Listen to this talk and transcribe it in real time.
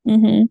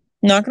Mm-hmm.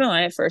 Not gonna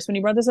lie, at first when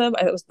you brought this up,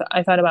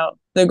 I thought about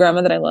the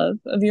grandma that I love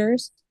of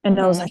yours, and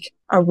I was Hmm. like,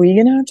 are we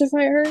gonna have to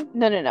fight her?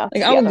 No, no, no. Like,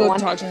 It's I the will other go one.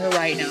 talk to her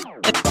right now.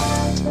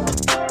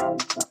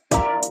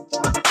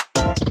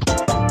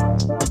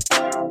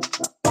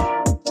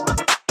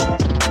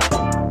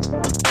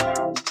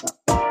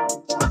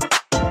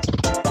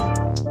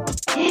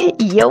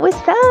 Yo, what's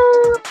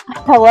up?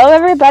 Hello,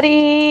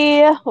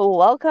 everybody.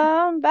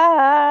 Welcome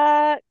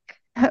back.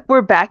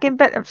 We're back in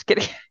bed. I'm just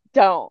kidding.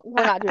 Don't.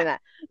 We're not doing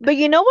that. But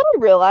you know what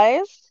I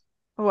realized?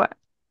 What?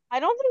 I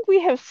don't think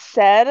we have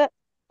said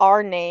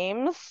our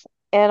names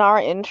in our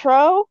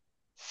intro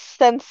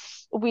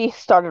since we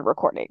started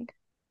recording.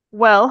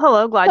 Well,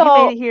 hello. Glad you made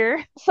So, it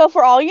here. so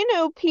for all you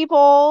new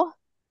people,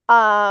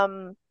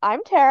 I'm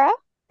Tara,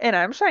 And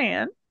I'm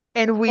Cheyenne.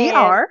 And we and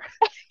are.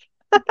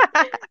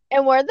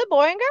 and we're the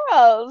boy and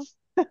girls.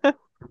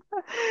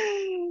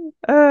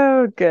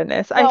 Oh,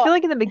 goodness. I So feel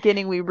like in the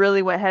beginning we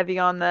really went heavy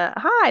on the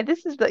hi,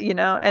 this is and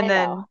I know.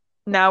 then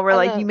now we're And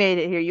like, then you made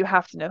it here. You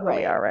have to know who we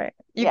right. are, right?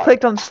 You Yeah,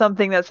 clicked yeah. on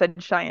something that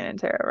said Cheyenne and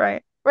Tara,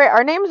 right? Right,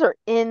 our names are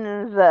in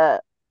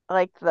the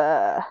like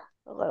the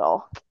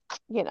little,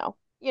 you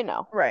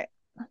know. Right.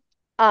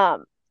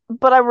 Um,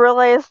 but I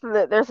realized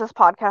that there's this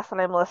podcast that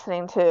I'm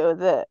listening to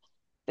that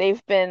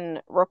they've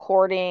been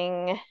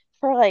recording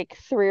for like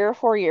 3 or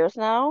 4 years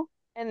now,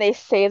 and they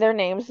say their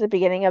names at the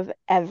beginning of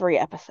every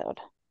episode.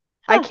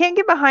 I Huh. can't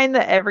get behind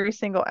the every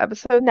single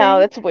episode No, thing.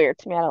 that's weird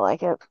to me. I don't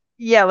like it.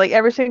 Yeah, like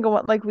every single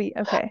one,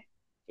 okay.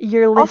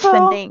 You're Also,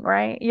 listening,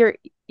 right? You're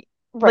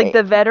like right.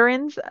 the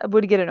veterans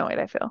would get annoyed,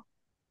 I feel.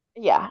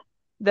 Yeah,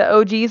 The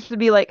OGs would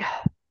be like,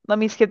 let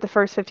me skip the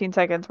first 15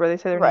 seconds where they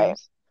say their right.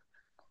 names.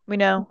 We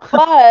know.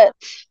 But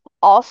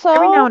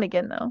Every now also, and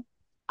again, though.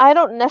 I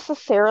don't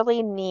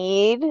necessarily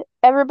need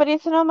everybody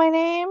to know my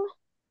name.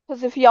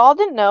 Because if y'all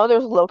didn't know,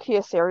 there's low-key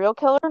a serial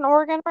killer in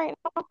Oregon right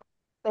now.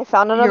 They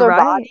found You're another right.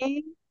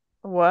 body.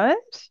 What?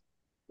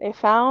 They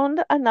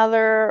found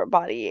another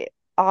body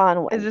on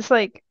Is Wednesday. this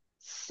like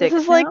This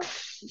is six like now?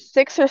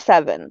 6 or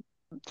 7.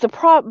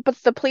 But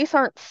the police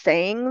aren't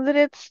saying that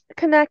it's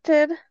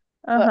connected.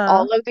 But Uh-huh.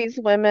 all of these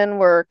women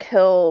were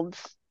killed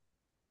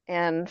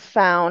and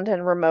found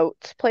in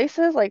remote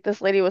places. Like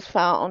this lady was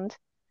found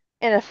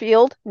in a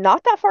field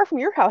not that far from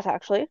your house,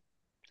 actually.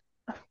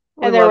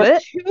 We And there love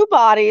was it. 2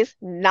 bodies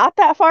not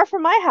that far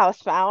from my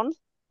house found,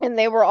 and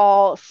they were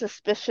all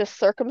suspicious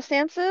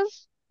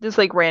circumstances. Just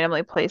like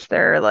randomly placed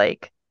there,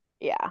 like,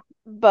 Yeah,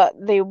 but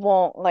they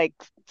won't like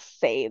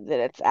say that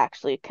it's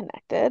actually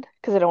connected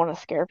because they don't want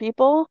to scare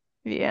people.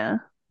 yeah.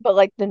 But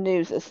like the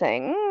news is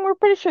saying, we're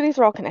pretty sure these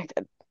are all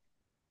connected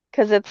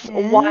because it's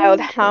wild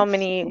how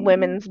many Interesting.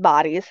 women's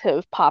bodies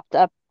have popped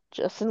up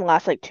just in the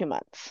last like 2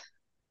 months.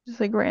 Just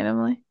like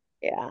randomly.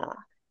 Yeah.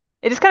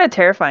 It is kind of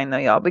terrifying though,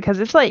 y'all, because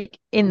it's like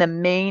in the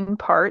main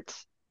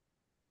parts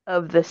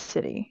of the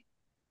city.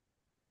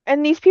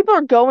 And these people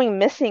are going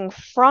missing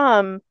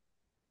from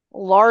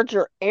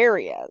larger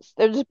areas.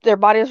 Their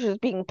bodies are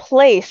just being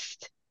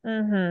placed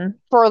Mm-hmm.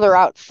 further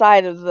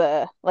outside of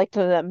the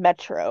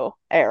metro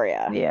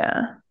area.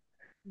 Yeah.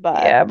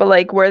 But Yeah, but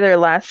like where they're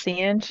last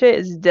seen and shit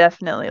is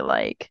definitely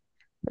like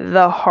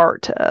the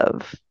heart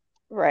of.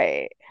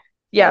 right.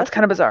 So Yeah, it's it's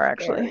kind just of bizarre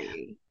actually.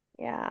 scary.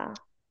 Yeah.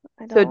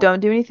 I So don't don't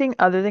do anything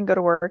other than go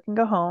to work and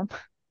go home.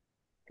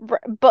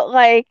 but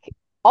like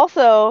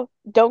also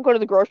don't go to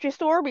the grocery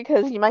store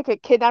because you might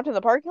get kidnapped in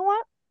the parking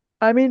lot.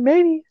 I mean,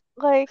 maybe.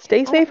 Like,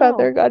 Stay I don't safe out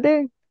there, know. god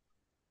dang.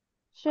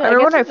 Shit, I I remember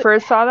guess when I if it,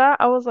 first saw that,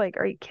 I was like,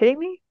 are you kidding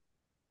me?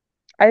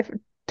 I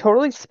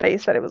totally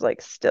spaced that it was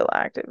like still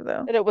active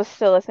though. that it was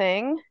still a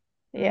thing.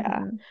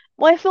 Yeah. Hmm.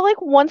 Well, I feel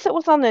like once it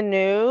was on the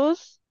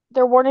news,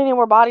 there weren't any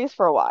more bodies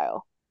for a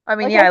while. I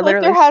mean, Like yeah, I I feel like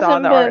there literally saw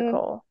hasn't the been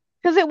article.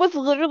 because it was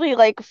literally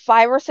like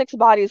 5 or 6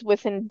 bodies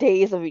within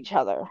days of each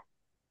other,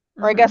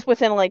 or I Hmm. guess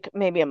within like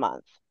maybe a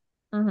month,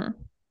 Hmm.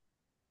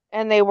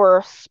 and they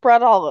were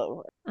spread all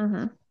over,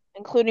 Hmm.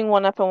 including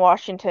one up in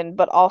Washington,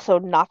 but also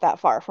not that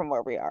far from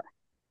where we are.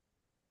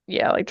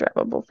 Yeah, like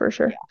drivable for Yeah.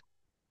 sure.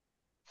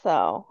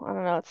 So I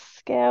don't know. It's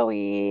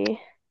scary.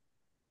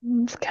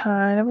 It's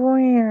kind of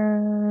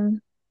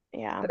weird.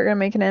 Yeah. They're gonna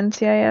make an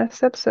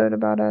NCIS episode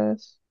about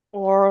us.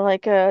 Or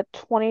like a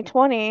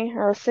 2020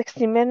 or a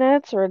 60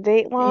 Minutes or a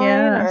Dateline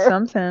Yeah, or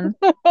something.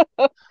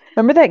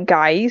 Remember that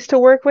guy I used to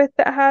work with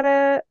that had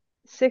a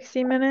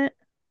 60-minute?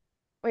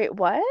 wait,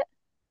 what?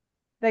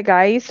 That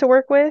guy I used to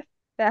work with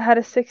that had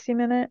a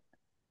 60-minute?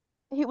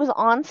 He was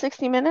on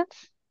 60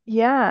 Minutes?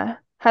 Yeah.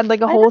 Had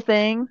like a I never whole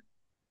thing,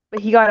 but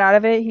he got out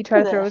of it. He tried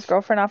heard to throw his this.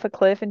 girlfriend off a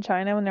cliff in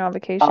China when they're on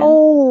vacation.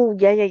 Oh,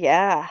 yeah, yeah,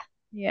 yeah.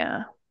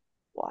 Yeah.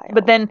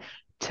 But Wild. then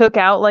took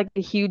out like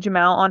a huge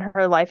amount on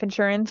her life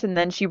insurance and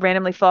then she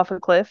randomly fell off a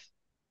cliff.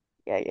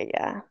 Yeah, yeah,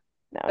 yeah.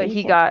 No, But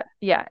you can't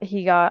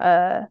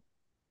do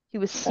he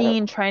was that.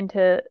 seen trying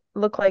to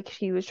look like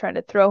he was trying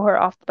to throw her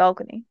off the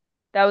balcony.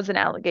 That was an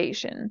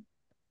allegation.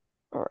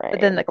 But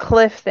Right. then the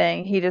cliff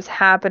thing, he just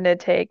happened to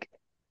take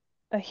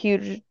a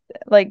huge,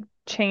 like,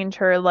 change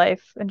her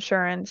life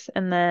insurance,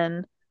 and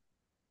then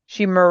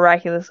she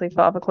miraculously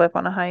fell off a cliff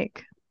on a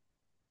hike.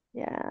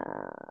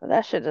 Yeah,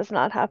 that shit does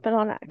not happen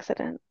on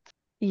accident.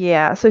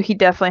 Yeah, so he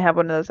definitely had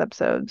one of those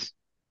episodes.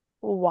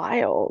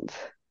 Wild.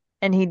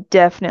 And he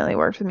definitely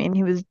worked with me, and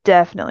he was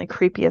definitely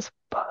creepy as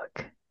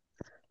fuck.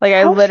 Like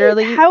I How is he,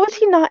 literally, how is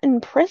he not in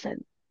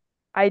prison?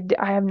 I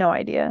have no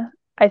idea.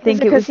 I Is think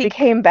it it because was he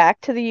came back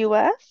to the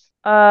US?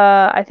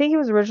 I think he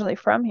was originally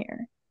from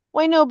here.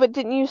 Wait, no, but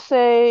didn't you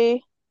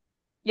say,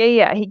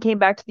 Yeah, he came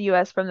back to the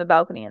US from the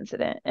balcony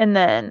incident. And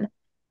then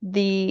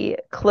the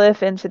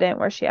cliff incident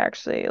where she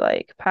actually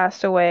like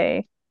passed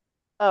away.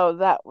 oh,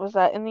 that was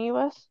that in the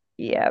US?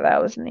 Yeah,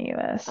 that was in the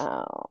US.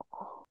 Oh,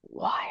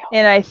 wild.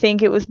 And I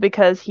think it was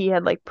because he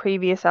had like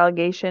previous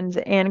allegations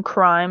and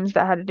crimes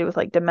that had to do with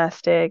like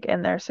domestic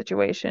and their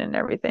situation and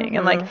everything.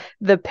 And like Hmm.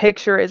 the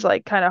picture is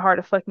like kind of hard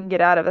to fucking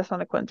get out of. That's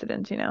not a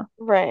coincidence, you know?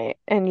 Right.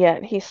 And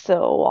yet he's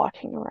still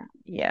walking around.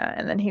 Yeah,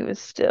 and then he was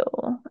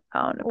still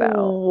out and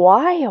about.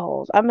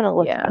 Wild. I'm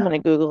Yeah, gonna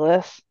Google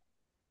this.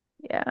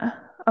 yeah.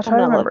 I'll I'm try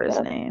to gonna look remember it his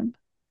up. name.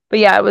 But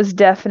yeah, it was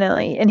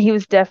definitely, and he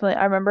was definitely,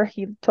 I remember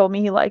he told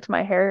me he liked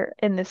my hair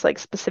in this like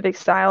specific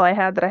style I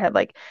had that I had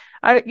like,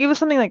 it was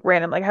something like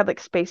random, like I had like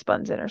space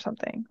buns in or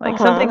something, like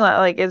something Uh-huh. that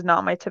like is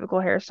not my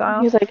typical He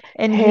hairstyle. was like,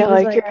 And "Hey, he I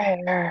was like your like,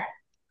 hair."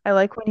 I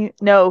like when you,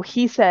 no,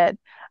 he said,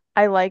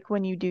 I like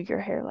when you do your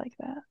hair like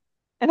that.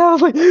 And I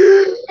was like,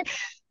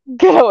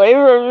 "Get away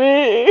from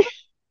me."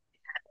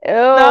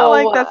 Not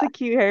like Ew. that's a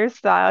cute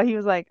hairstyle. He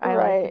was like, I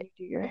like when Right. you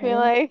do your Be hair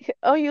like like,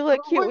 "Oh, you that.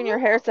 look Oh cute my when your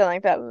God. hair's done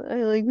like that."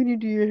 I like when you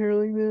do your hair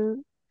like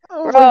that.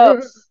 Oh my God.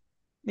 Gross.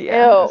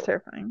 Yeah, it was Ew.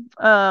 terrifying.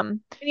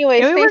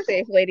 Anyway, And we stay worked,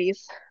 safe,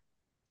 ladies.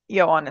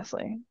 yo,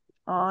 honestly,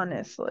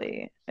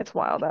 it's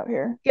wild out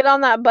here. Get on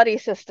that buddy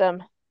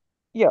system.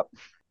 Yo,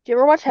 Do you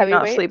ever watch do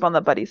not sleep Heavyweights? on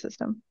the buddy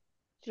system.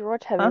 Do you ever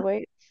watch Huh?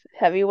 Heavyweights?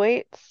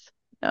 Heavyweights?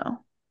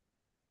 No.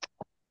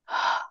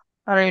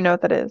 I don't even know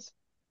what that is.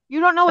 You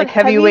don't know what Like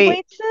heavyweight,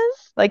 Heavyweights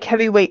is? like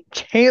heavyweight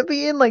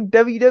champion, like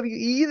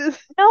WWE.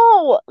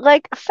 No,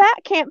 like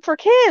Fat Camp for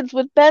Kids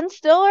with Ben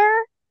Stiller.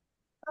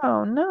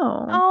 Oh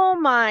no. Oh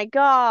my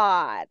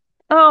God.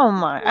 Oh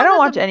my. I One don't of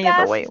watch the any of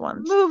the weight best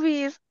ones.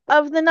 movies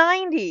of the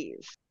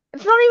 90s.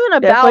 It's not even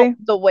about Definitely.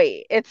 the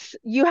weight. It's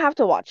you have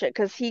to watch it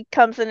because he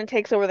comes in and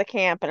takes over the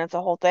camp and it's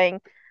a whole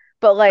thing.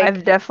 But like,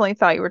 I've definitely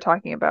thought you were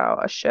talking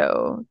about a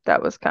show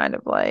that was kind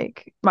of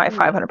like My no,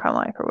 500 Pound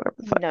Life or whatever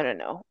the fuck.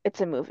 no.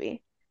 It's a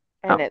movie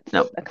and Oh,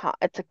 no.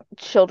 it's a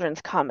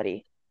children's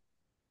comedy.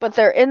 But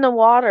they're in the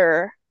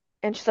water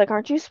and she's like,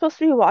 "Aren't you supposed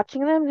to be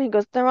watching them?" And he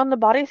goes, "They're on the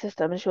buddy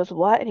system." And she goes,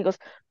 "What?" And he goes,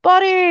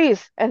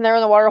 "Buddies." And they're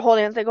in the water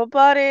holding hands. They go,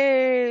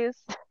 "Buddies."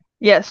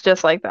 Yes,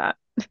 just like that.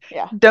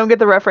 Yeah. Don't get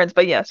the reference,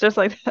 but yes, just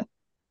like that.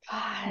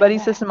 Buddy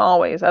God. system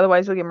always.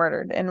 Otherwise, you'll get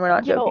murdered. And we're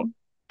not Yo, joking.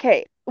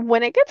 okay,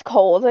 when it gets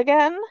cold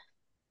again,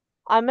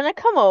 I'm gonna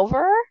come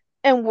over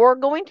and we're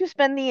going to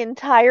spend the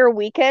entire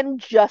weekend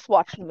just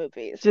watching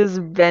movies. Just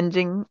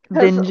binging,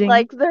 Because binging.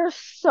 like there's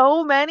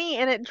so many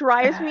and it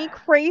drives me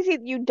crazy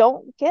that you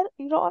don't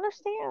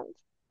understand.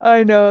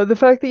 I know. The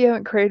fact that you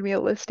haven't created me a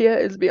list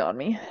yet is beyond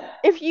me.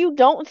 If you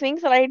don't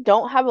think that I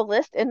don't have a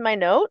list in my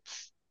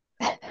notes,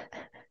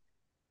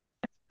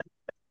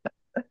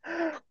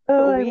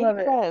 Oh, I we love ain't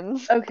it.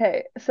 friends.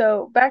 Okay,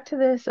 so back to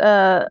this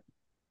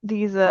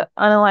these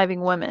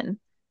unaliving women.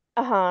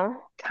 Uh-huh.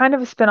 Kind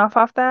of a spin-off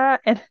off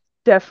that and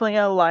definitely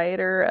a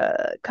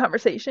lighter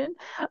conversation.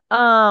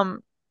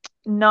 Um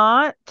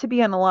not to be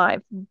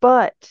unalive,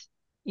 but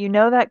you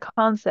know that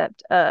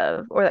concept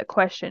of or that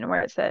question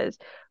where it says,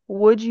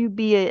 would you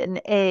be an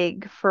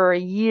egg for a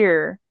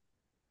year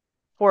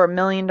for $1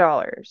 million?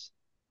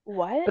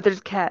 What? But there's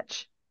a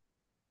catch.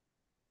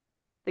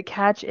 The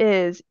catch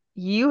is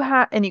you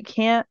have and you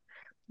can't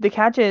the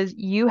catch is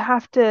you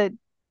have to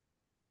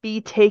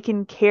be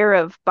taken care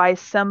of by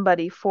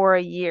somebody for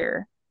a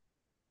year.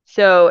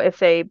 So if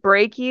they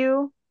break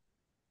you,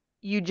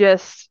 you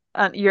just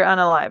you're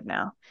unalive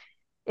now.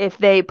 If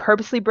they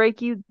purposely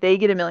break you, they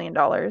get $1 million.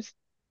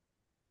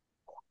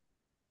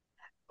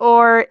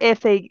 Or if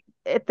they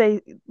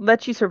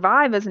let you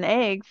survive as an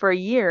egg for a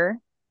year,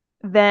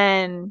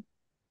 then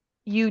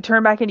you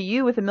turn back into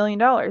you with $1 million.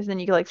 Then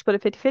you can like split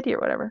it 50-50 or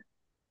whatever.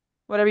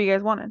 Whatever you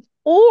guys wanted.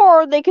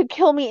 Or they could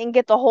kill me and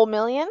get the whole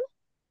million.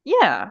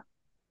 Yeah.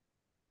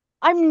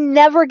 I'm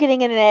never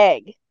getting an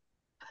egg.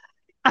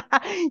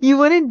 You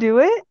wouldn't do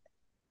it?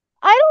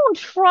 I don't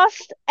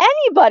trust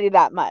anybody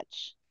that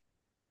much.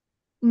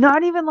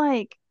 Not even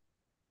like,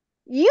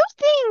 You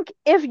think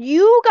if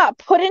you got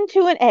put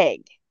into an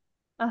egg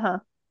uh-huh.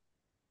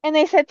 and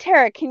they said,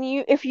 "Tara,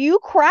 if you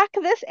crack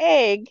this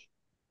egg,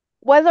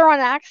 whether on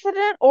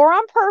accident or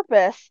on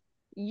purpose,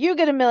 you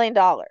get $1 million."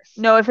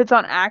 No, if it's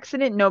on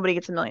accident, nobody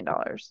gets $1 million.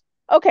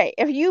 Okay,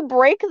 if you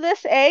break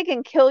this egg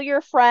and kill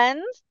your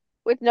friends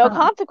with no Uh-huh.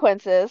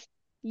 consequences,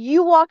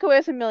 you walk away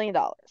with $1 million.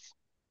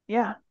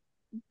 Yeah.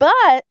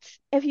 But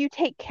if you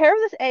take care of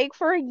this egg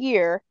for a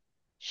year,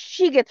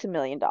 she gets $1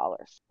 million.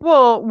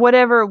 Well,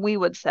 whatever we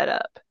would set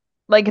up.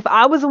 Like if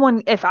I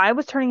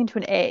was turning into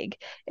an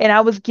egg and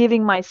I was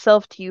giving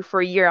myself to you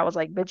for a year, I was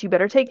like, but you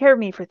better take care of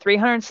me for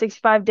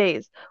 365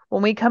 days.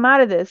 When we come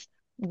out of this,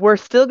 we're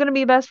still going to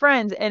be best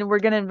friends and we're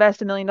going to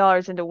invest $1 million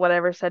into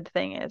whatever said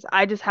thing is.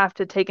 I just have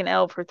to take an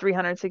L for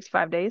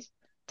 365 days.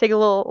 Take a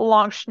little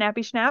long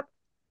snappy snap.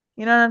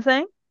 You know what I'm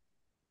saying?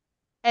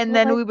 And But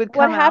then like, we would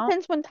what come out.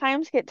 happens when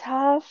times get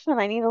tough and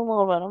I need a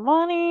little bit of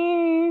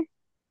money?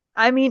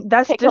 I mean,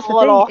 that's Take just a the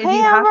thing little is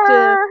you have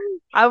to, hammer.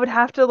 I would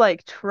have to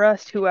like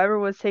trust whoever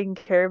was taking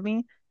care of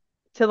me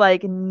to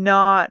like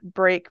not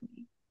break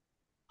me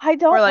I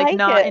or don't like like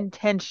not it.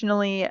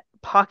 intentionally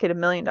pocket $1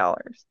 million.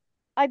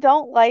 I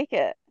don't like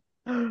it.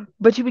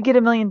 But you would get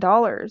 $1 million.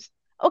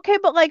 Okay,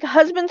 but like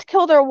husbands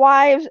kill their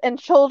wives and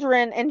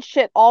children and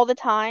shit all the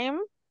time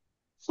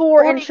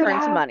for Or you could insurance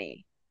have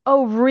money.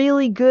 a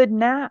really good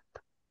nap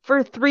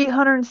for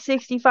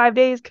 365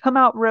 days, come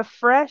out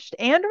refreshed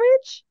and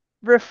rich?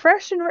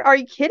 Refreshed and are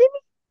you kidding me?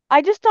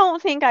 I just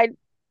don't think I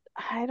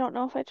don't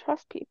know if I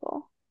trust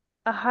people.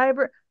 A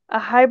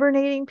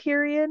hibernating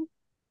period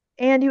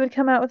and you would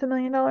come out with $1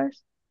 million?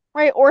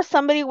 Right? Or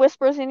somebody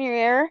whispers in your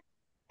ear,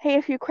 "Hey,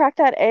 if you crack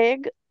that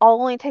egg,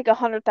 I'll only take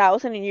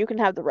 100,000 and you can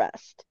have the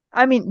rest."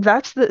 I mean,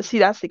 that's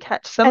the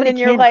catch. And Somebody then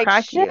you're can like,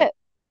 crack you. "Shit,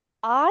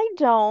 I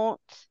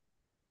don't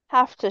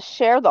have to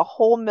share the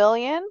whole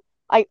million.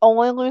 I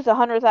only lose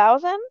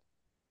 100,000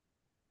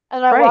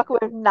 and I Right. walk away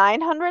with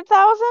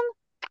 900,000?"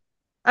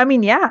 I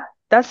mean, yeah,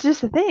 that's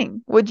just the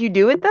thing. Would you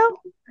do it though?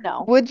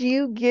 No. Would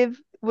you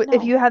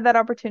if you No. had that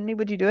opportunity,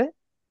 would you do it?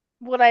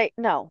 Would I?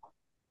 No.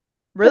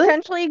 Really?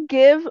 Potentially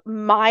give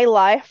my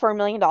life for $1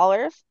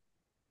 million?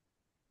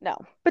 No,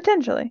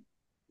 Potentially.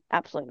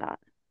 absolutely not.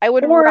 I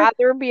would Or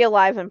rather be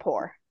alive and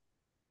poor.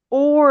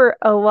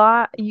 a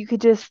lot, you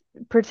could just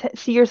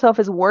see yourself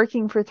as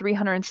working for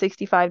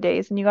 365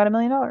 days and you got $1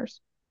 million.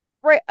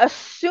 Right,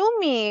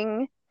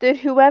 assuming that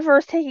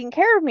whoever's taking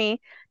care of me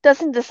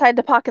doesn't decide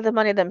to pocket the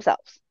money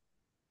themselves.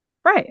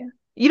 Right.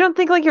 You don't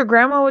think like your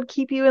grandma would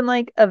keep you in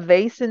like a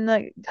vase in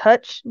the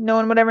hutch? No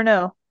one would ever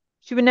know.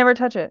 She would never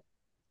touch it.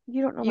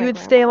 You don't know You my would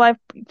stay grandma. alive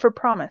for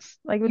promise.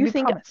 Like it would You be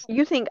think promise.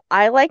 you think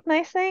I like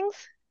nice things?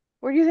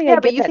 Where do you think I Yeah,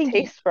 but get you that think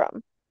taste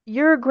from?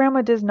 your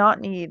grandma does not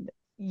need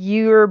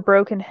your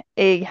broken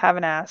egg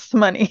having ass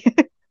money.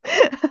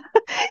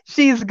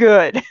 She's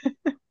good.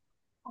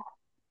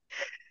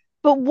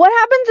 But what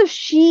happens if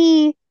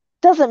she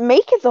doesn't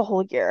make it the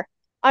whole year?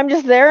 I'm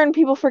just there and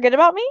people forget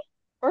about me?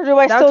 Or do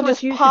I That's still what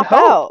just you should pop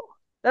hope. out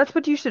That's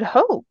what you should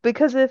hope.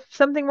 Because if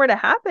something were to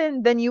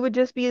happen, then you would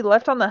just be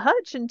left on the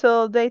hutch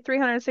until day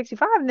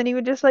 365, and then you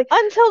would just like,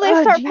 until they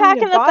start genie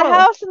a packing up the bottle.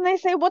 house and they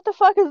say, "What the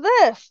fuck is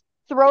this?"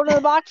 Throw it in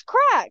the box,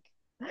 crack.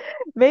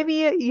 Maybe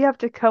you have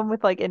to come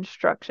with like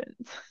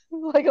instructions.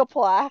 Like a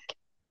plaque.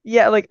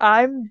 Yeah, like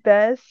I'm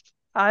best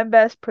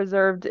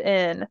preserved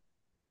in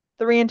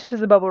 3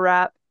 inches of bubble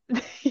wrap.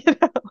 You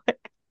know,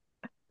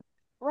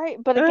 Right.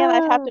 But again,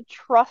 I'd have uh, to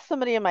trust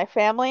somebody in my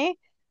family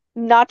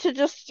not to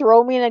just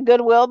throw me in a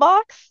Goodwill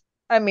box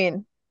I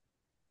mean,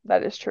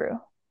 that is true.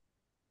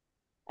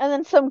 and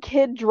then some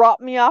kid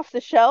drop me off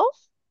the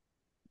shelf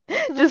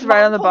because his Just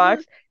right on mom the told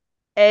him box.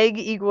 Egg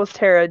equals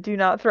Tara. Do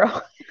not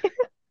throw.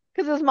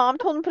 because his mom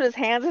told him to put his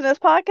hands in his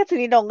pockets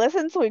and he don't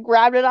listen, so he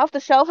grabbed it off the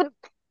shelf and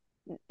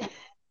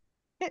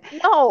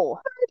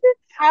no,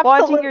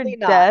 Watching your absolutely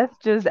not. death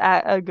just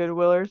at a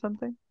Goodwill or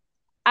something.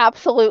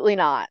 Absolutely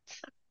not.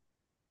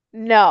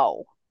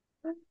 No.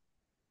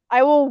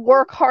 I will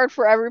work hard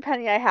for every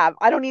penny I have.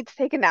 I don't need to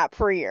take a nap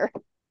for a year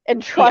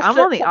and See, trust I'm that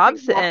on the something's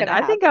opposite not end. going to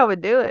I think I happen.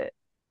 would do it.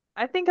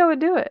 I think I would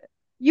do it.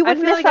 You I would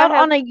feel miss like I out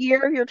have on a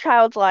year of your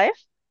child's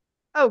life.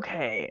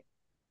 okay.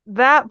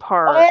 That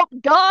part. Oh,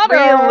 got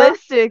her.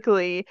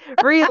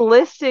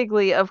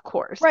 Realistically, of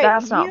course, Right,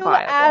 that's not you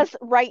viable. as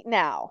right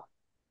now,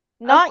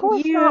 Of not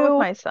course not with you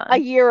my a son.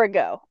 year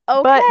ago.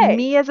 But Okay,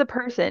 me as a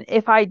person,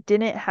 if I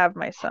didn't have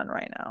my son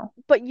right now,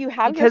 but you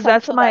have your because son,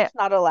 that's so my that's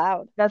not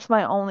allowed. that's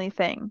my only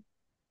thing.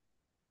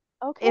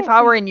 If Okay,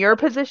 I so were you in your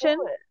wouldn't do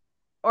position, it.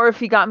 or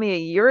if you got me a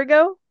year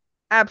ago,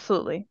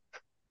 absolutely.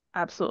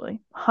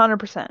 Absolutely.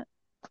 100%.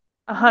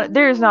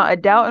 There is not a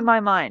doubt in Mm. my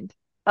mind,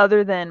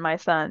 other than my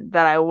son,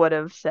 that I would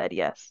have said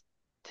yes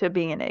to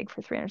being an egg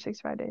for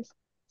 365 days.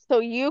 So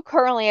you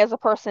currently, as a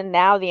person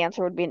now, the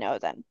answer would be no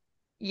then.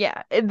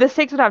 Yeah, the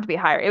stakes would have to be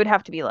higher. It would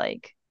have to be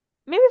like,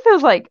 maybe if it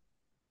was like,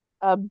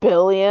 A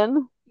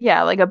billion?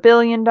 yeah, like $1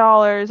 billion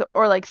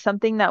or like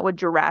something that would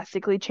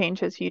drastically change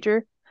his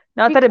future.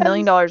 Not that $1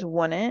 million Because,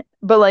 wouldn't,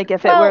 but like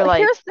if it well, were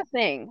like here's the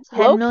thing.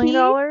 $10 Low million,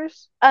 key,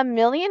 $1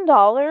 million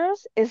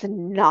is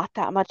not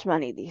that much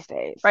money these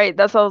days. right?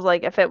 That's what I was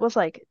like, if it was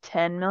like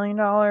 $10 million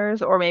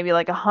or maybe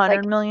like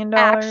 $100 Like million,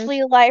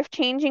 actually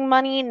life-changing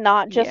money,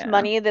 not just yeah.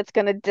 money that's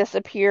gonna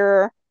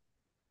disappear.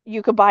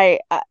 You could buy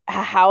a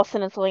house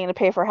and it's only gonna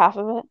pay for half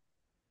of it.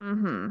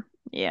 Mm-hmm.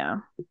 Yeah.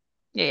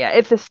 Yeah, yeah.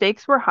 If the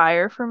stakes were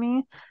higher for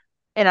me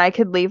and I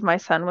could leave my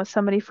son with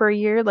somebody for a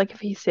year, like if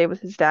he stayed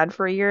with his dad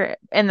for a year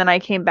and then I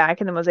came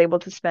back and then was able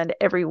to spend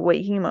every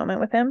waking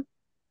moment with him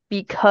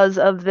because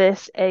of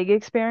this egg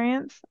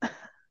experience.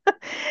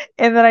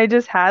 And then I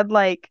just had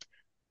like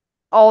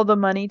all the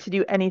money to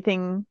do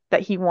anything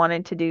that he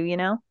wanted to do, you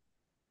know?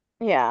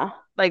 Yeah.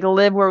 like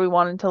live where we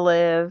wanted to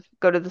live,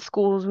 go to the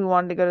schools we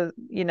wanted to go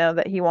to,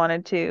 that he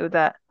wanted to,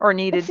 that or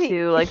But needed see,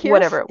 to, like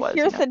whatever it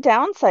was, here's the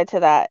downside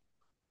to that.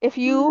 If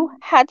you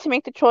had to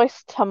make the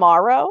choice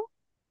tomorrow,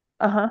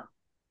 Uh-huh.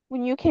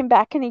 when you came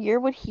back in a year,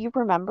 would he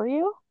remember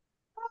you?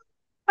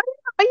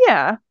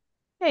 Yeah.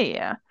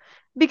 Yeah.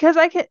 Because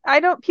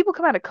people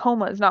come out of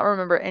comas not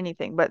remember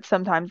anything, but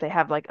sometimes they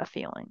have like a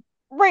feeling.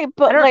 Right,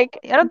 I but don't like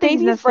I don't think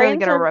he's babies' necessarily brains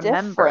gonna are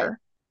different. remember.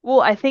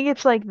 Well, I think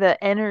it's like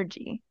the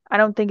energy. I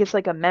don't think it's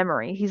like a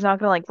memory. He's not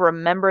gonna like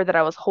remember that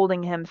I was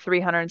holding him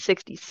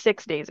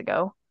 366 days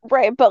ago.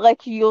 Right, but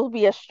like you'll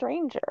be a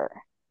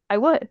stranger, I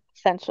would.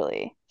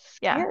 essentially.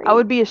 Yeah. Scary. I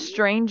would be a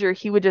stranger.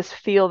 He would just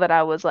feel that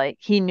I was like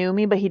he knew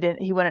me, but he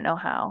wouldn't know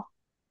how.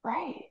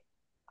 Right.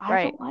 I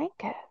Right. don't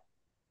like it.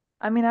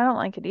 I mean, I don't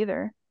like it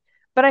either.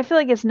 But I feel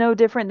like it's no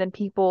different than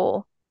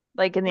people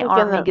like in the Like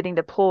in army the getting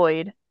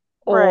deployed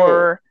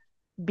right. or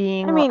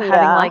I mean,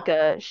 having yeah. like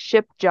a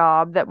ship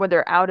job that where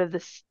they're out of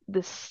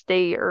the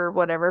state or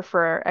whatever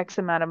for X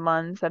amount of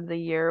months of the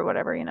year or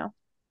whatever,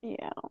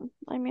 Yeah.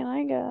 I mean,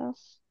 I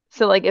guess.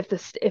 So like if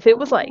it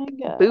was like I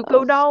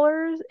buco guess.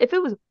 dollars, if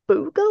it was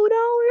buco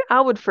dollars, I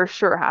would for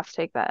sure have to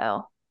take that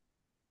L.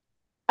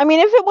 I mean,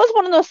 if it was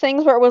one of those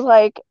things where it was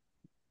like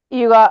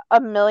you got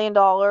 $1 million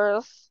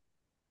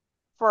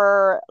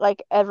for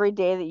like every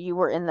day that you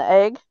were in the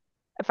egg.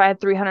 If I had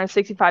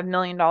 $365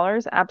 million,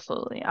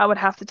 absolutely. I would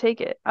have to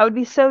take it. I would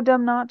be so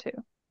dumb not to.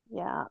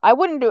 Yeah. I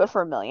wouldn't do it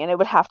for $1 million. It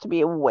would have to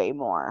be way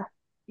more.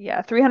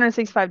 Yeah,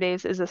 365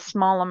 days is a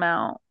small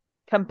amount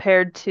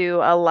compared to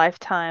a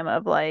lifetime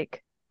of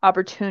like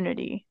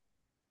opportunity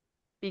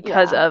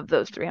because Yeah. of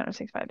those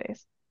 365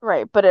 days.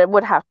 Right, but it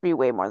would have to be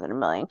way more than $1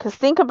 million. Because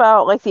think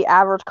about like the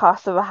average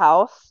cost of a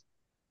house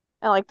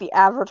and like the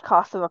average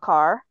cost of a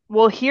car.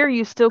 Well, here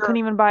you still Sure. couldn't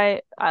even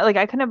buy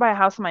I couldn't buy a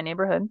house in my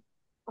neighborhood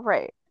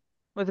Right.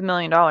 with $1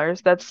 million.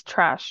 That's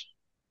trash.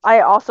 I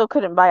also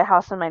couldn't buy a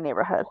house in my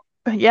neighborhood.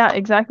 Yeah,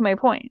 exactly my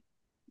point.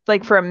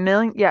 Like for $1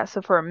 million, yeah,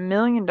 so for $1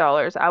 million,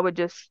 I would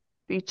just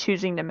be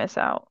choosing to miss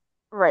out.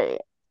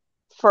 Right.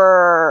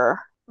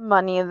 For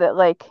money that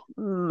like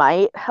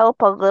might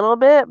help a little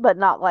bit, but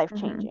not life hmm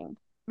changing.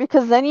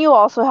 Because then you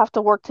also have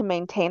to work to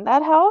maintain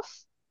that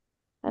house,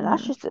 and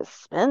that's hmm just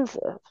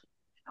expensive.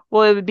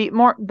 Well, it would be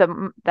more that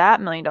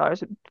 $1 million,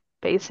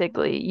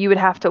 basically, you would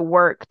have to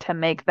work to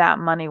make that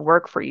money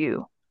work for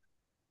you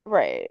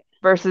Right.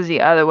 versus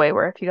the other way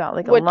where if you got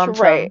like a Which, lump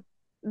right, sum,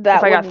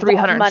 if I got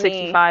that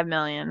money, 365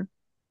 million.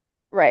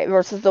 right,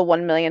 versus the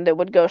 1 million that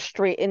would go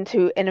straight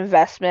into an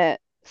investment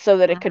so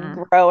that it could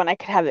hmm grow and I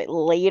could have it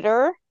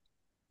later.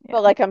 Yeah.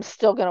 But like I'm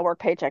still gonna work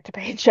paycheck to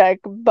paycheck,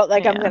 but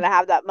like I'm Yeah. gonna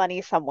have that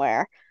money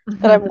somewhere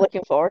that I'm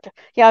looking forward to.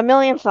 Yeah, $1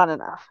 million's not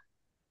enough.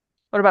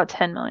 What about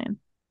 10 million?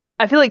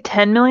 I feel like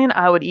 10 million,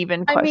 I would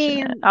even I question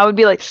it. mean, I would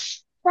be like,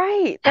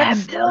 right, 10 that's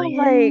still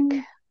like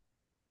million?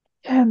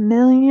 10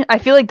 million? I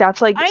feel like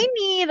that's like, I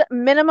need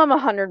minimum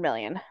 100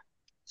 million.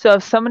 so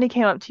if somebody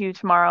came up to you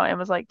tomorrow and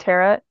was like,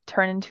 Tara,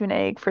 turn into an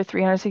egg for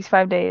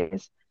 365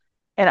 days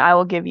and I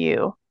will give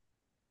you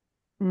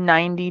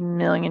 $90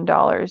 million,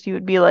 you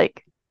would be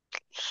like,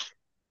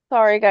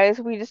 Sorry guys,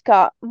 we just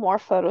got more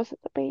photos of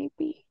the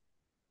baby.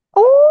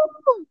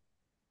 oh,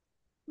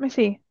 let me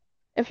see.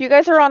 If you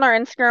guys are on our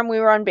Instagram, we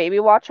were on Baby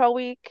Watch all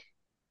week.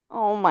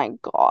 Oh my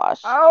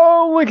gosh.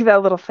 Oh, look at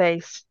that little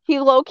face. He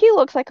low-key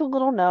looks like a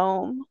little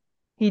gnome.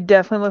 He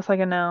definitely looks like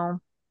a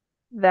gnome.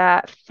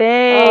 That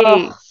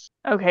Ugh, face.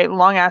 Okay,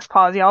 long ass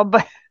pause, y'all,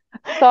 but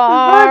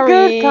a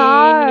good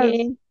pause.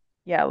 sorry.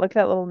 Yeah, look at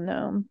that little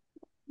gnome.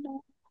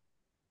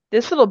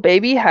 This little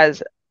baby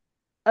has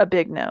a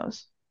big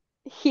nose.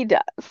 He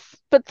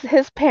does. But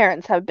his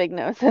parents have big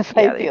noses,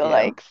 Yeah, I they feel do.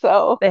 like.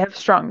 So, They have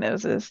strong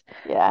noses.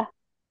 yeah.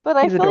 But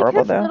I He's feel like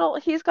adorable though.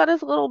 he's got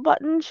his little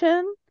button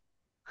chin.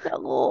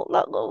 That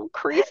little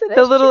crease in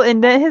The his little chin.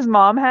 indent his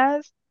mom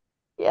has.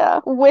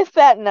 Yeah. With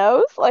that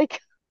nose, like,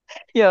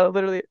 Yeah,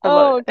 literally. I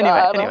love it. oh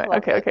Anyway, God, I anyway. love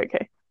Okay, it. okay,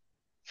 okay.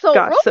 So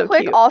Gosh, real so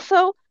quick, cute.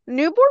 also,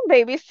 newborn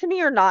babies to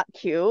me are not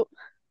cute.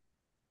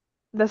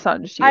 That's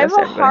not just you, I have that's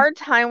a everybody. hard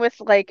time with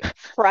like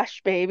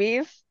fresh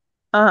babies,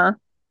 Uh-huh.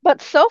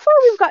 but so far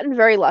we've gotten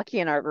very lucky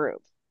in our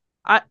group.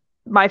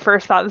 My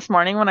first thought this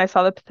morning when I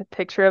saw the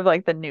picture of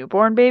like the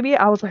newborn baby,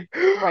 I was like,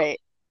 Right,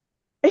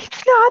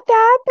 it's not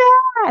that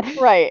bad.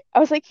 right. I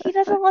was like, he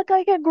doesn't look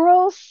like a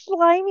gross,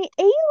 slimy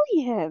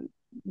alien.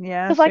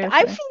 Yeah, Because like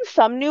I've seriously. seen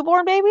some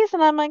newborn babies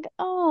and I'm like,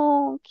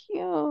 oh,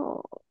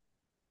 cute.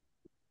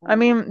 I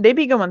mean, they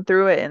be going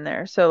through it in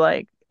there, so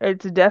like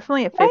it's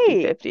definitely a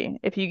Right, 50-50.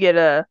 If you get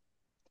a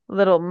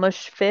little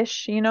mush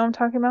fish, you know what I'm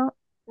talking about?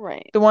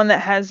 right. The one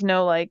that has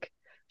no like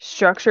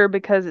structure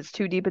because it's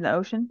too deep in the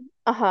ocean.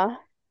 Uh-huh.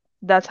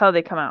 That's how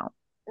they come out.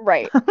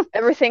 Right.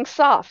 Everything's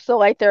soft, so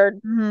like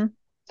hmm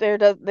they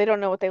don't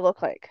know what they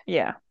look like.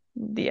 Yeah.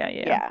 Yeah.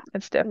 Yeah.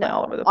 It's definitely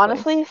all over No. the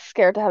place. Honestly,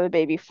 scared to have a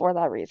baby for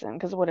that reason.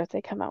 Because what if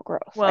they come out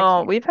gross? I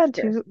Well, can't. we've had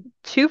Scares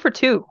two for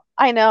two.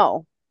 I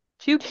know.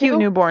 Two cute Two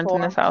newborns in for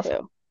this house.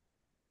 two.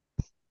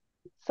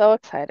 So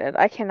excited.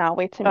 I cannot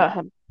wait to meet Uh,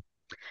 him.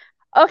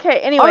 Okay,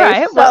 all anyways,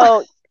 right. Well,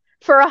 so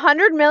for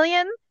 100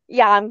 million,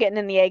 Yeah, I'm getting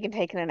in the egg and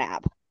taking a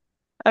nap.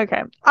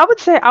 Okay. I would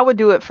say I would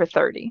do it for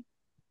 30.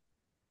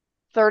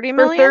 30 For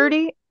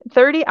million?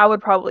 30, I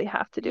would probably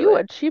have to do You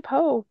it. a cheap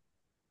hoe.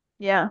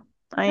 Yeah,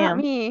 I Not am.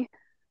 me.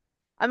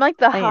 I'm like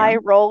the I high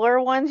am. roller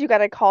ones. You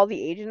gotta call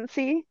the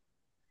agency.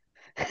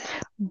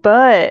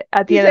 But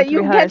at the You end of said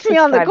you can catch me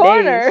on the 365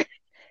 corner. days,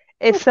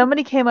 if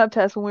somebody came up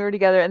to us when we were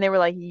together and they were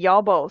like,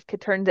 y'all both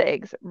could turn into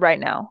eggs right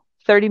now,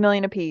 30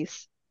 million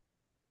apiece.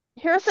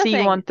 Here's the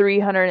See you on thing.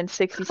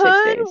 366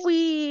 Could days.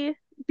 we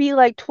be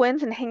like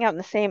twins and hang out in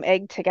the same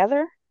egg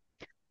together?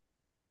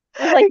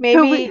 With like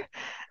Could we maybe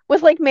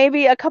with like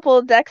maybe a couple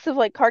of decks of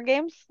like card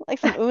games, like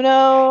some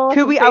Uno, could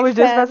some we I Space was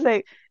just about to 10.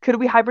 say, could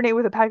we hibernate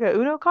with a pack of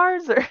Uno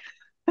cards or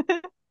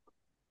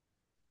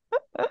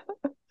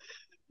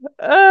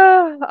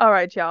all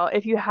right, y'all.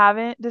 If you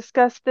haven't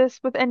discussed this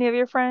with any of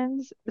your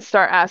friends,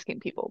 start asking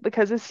people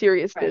because it's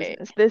serious Right.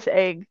 business.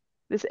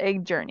 This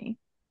egg journey.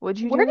 Would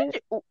you do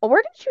it?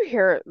 Where did you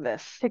hear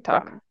this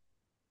TikTok. from?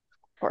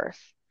 Of course.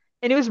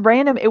 And it was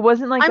random. It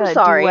wasn't like I'm a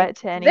sorry. duet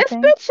to This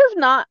anything.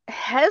 bitch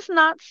has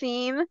not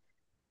seen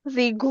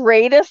the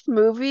greatest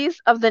movies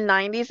of the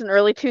 90s and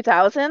early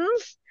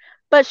 2000s,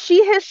 but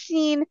she has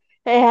seen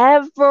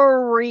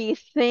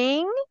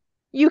everything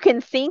you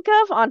can think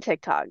of on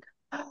TikTok.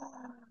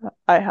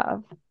 I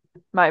have.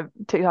 My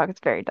TikTok is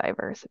very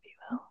diverse, if you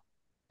will.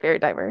 Very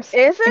diverse.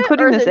 Is it, or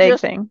Including this egg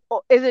thing.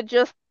 is it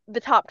just the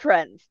top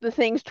trends, the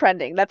things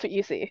trending? That's what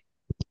you see.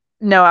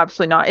 No,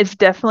 absolutely not. It's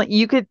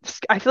definitely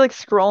I feel like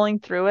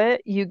scrolling through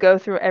it, you go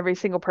through every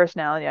single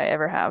personality I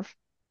ever have.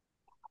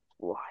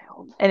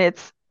 Wild. And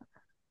it's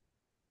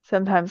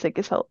sometimes it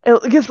gets a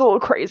little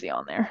crazy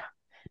on there.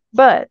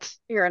 But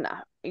You're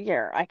enough.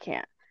 I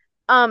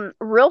can't.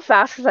 Real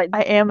fast because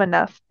I am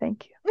enough.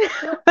 Thank you.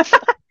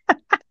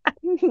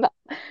 No.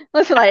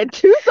 Listen, I had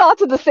two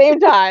thoughts at the same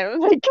time.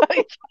 They cut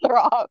each other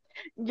off.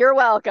 You're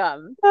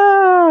welcome.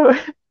 Oh.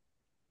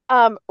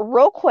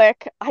 Real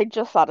quick, I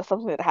just thought of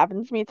something that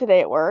happened to me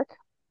today at work,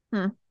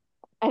 Hmm.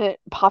 and it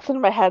popped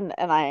into my head,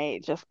 and I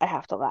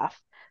have to laugh.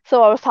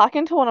 So I was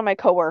talking to one of my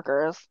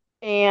coworkers,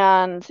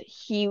 and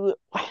I don't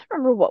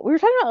remember what we were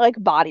talking about,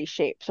 like body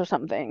shapes or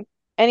something.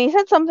 And he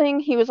said something.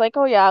 He was like,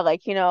 "Oh yeah,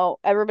 like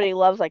everybody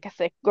loves like a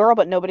thick girl,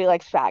 but nobody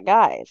likes fat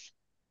guys."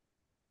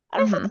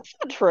 And I said, Hmm. "That's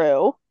not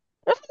true.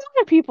 There's a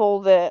lot of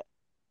people that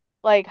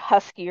like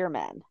huskier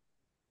men."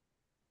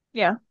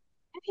 Yeah.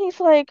 And he's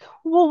like,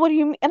 "Well, what do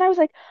you mean?" And I was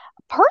like,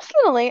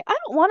 "Personally, I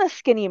don't want a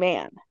skinny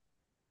man.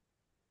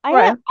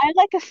 Right. I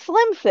like a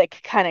slim, thick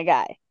kind of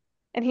guy."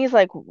 And he's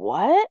like,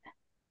 "What?"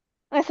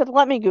 And I said,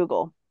 "Let me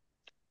Google."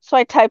 So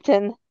I typed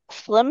in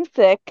slim,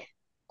 thick,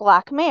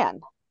 black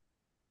man.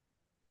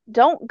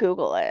 Don't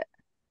Google it.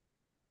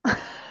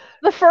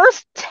 The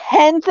first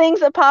 10 things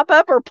that pop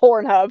up are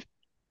Pornhub.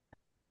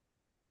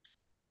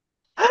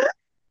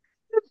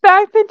 The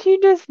fact that you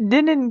just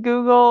didn't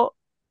Google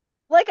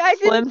Like I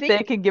didn't slim think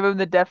thick and give him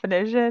the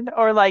definition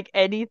or like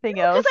anything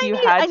because else, you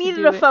I had to needed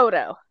do a it.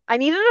 photo. I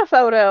needed a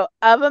photo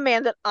of a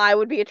man that I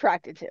would be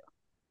attracted to.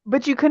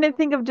 But you couldn't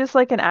think of just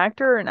like an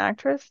actor or an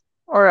actress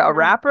or a No,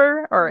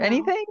 rapper or no,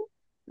 anything?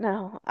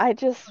 no. I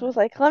just was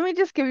like, let me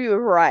just give you a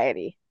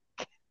variety.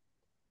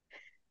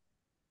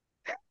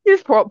 You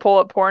just pull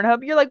up Pornhub.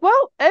 You're like,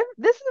 well,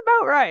 this is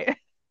about right.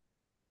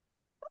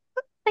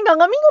 Hang on,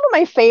 let me go to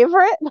my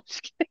favorite. No,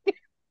 just kidding.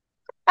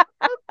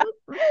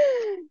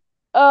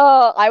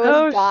 Oh, I was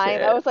Oh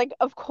dying. I shit. was like,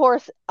 of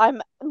course,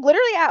 I'm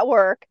literally at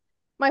work.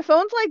 My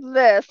phone's like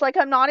this. Like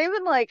I'm not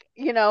even like,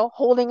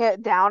 holding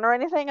it down or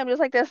anything. I'm just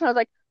like this. And I was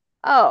like,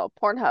 oh,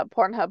 Pornhub,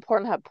 Pornhub,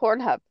 Pornhub,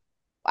 Pornhub.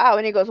 Wow.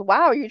 And he goes,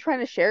 wow, are you trying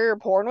to share your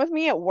porn with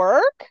me at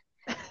work?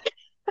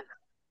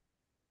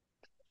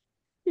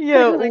 And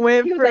Yo, he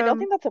was like, I don't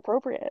think that's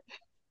appropriate.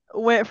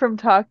 went from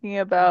talking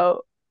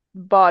about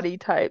body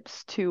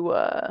types to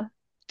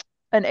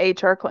an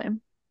HR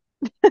claim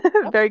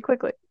Yep. very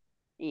quickly.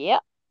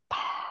 Yep.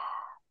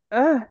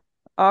 Uh,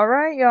 all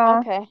right, y'all.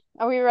 Okay.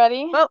 Are we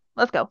ready? Well,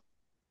 let's go.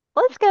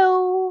 Let's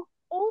go.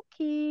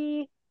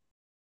 Okay.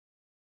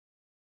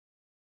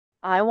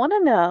 I want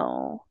to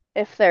know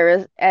if there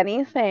is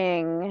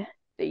anything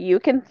that you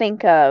can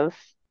think of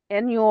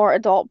in your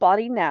adult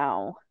body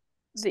now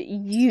that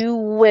you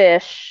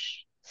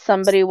wish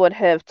somebody would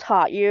have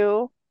taught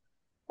you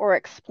or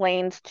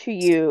explained to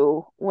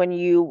you when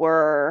you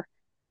were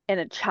in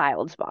a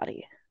child's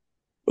body.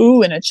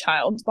 Ooh, in a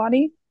child's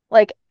body.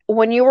 Like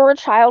when you were a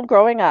child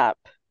growing up,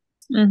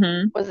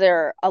 Mm-hmm. was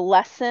there a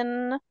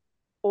lesson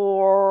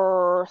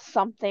or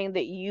something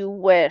that you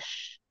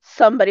wish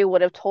somebody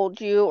would have told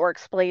you or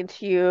explained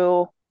to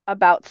you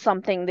about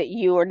something that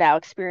you are now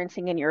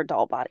experiencing in your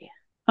adult body?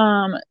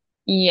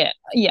 Yeah,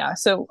 yeah.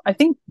 So I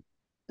think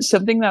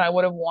something that I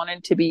would have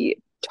wanted to be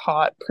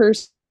taught per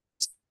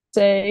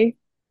se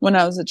when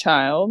I was a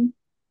child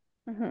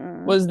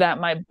Hmm. was that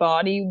my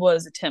body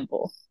was a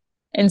temple.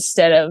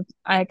 Instead of,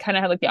 I kind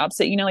of had like the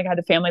opposite, like I had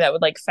a family that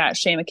would like fat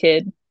shame a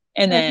kid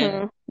and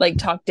then Hmm. like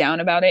talk down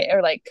about it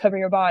or like cover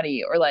your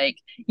body or like,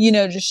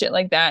 just shit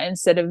like that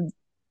instead of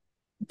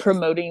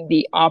promoting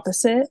the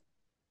opposite.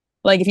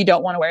 Like if you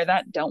don't want to wear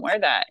that, don't wear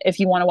that. If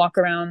you want to walk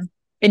around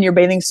in your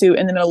bathing suit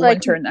in the middle of Like-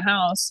 winter in the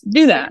house,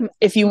 do that.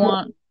 If you more-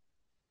 want,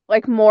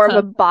 Like more of Huh.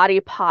 a body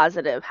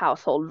positive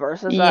household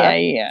versus yeah,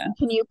 a, yeah,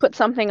 can you put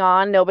something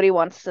on? Nobody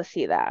wants to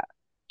see that.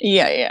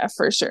 yeah,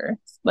 for sure.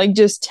 Like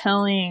just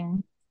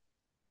telling,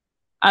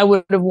 I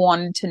would have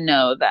wanted to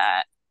know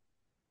that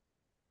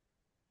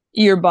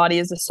your body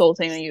is the sole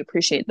thing that you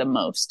appreciate the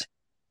most.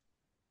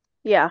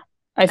 Yeah.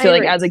 I feel like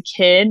agree. as a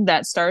kid,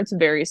 that starts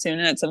very soon,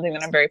 and it's something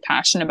that I'm very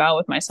passionate about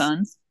with my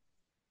son,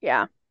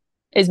 Yeah.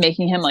 is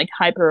making him like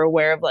hyper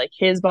aware of like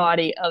his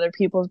body, other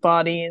people's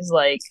bodies,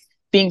 like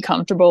being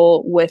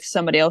comfortable with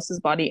somebody else's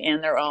body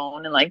and their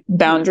own, and like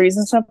boundaries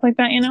and stuff like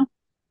that, you know?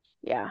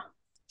 Yeah.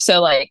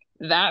 So like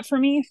that for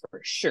me,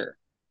 for sure.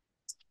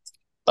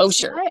 Oh,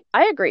 sure.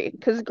 I agree.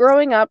 Because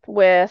growing up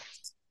with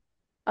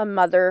a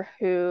mother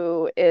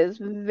who is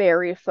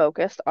very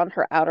focused on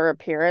her outer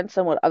appearance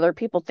and what other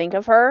people think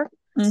of her,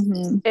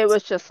 Mm-hmm. it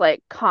was just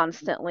like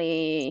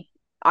constantly,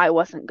 I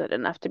wasn't good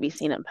enough to be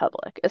seen in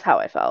public, is how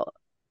I felt.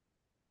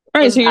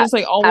 Right, Was so you're just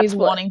like that's always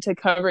what- wanting to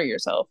cover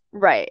yourself.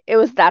 Right. It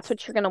was that's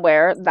what you're gonna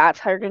wear. That's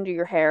how you're gonna do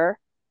your hair.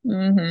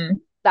 Mm-hmm.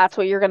 That's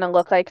what you're gonna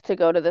look like to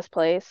go to this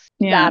place.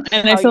 Yeah, That's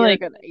and I how feel you're like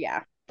gonna,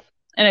 yeah.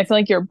 and I feel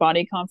like your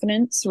body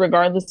confidence,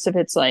 regardless if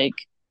it's like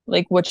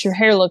what your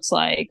hair looks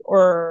like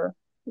or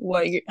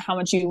how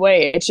much you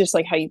weigh, it's just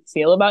like how you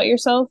feel about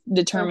yourself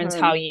determines Mhm.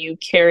 how you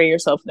carry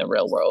yourself in the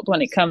real world when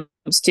it comes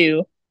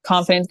to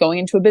confidence going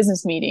into a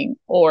business meeting,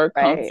 or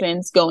Right.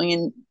 confidence going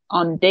in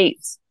on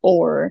dates,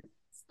 or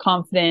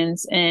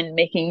confidence in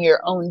making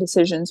your own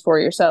decisions for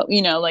yourself.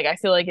 You know, like I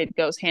feel like it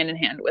goes hand in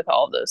hand with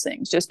all of those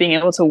things. Just being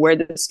able to wear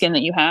the skin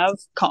that you have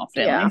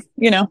confidently, Yeah.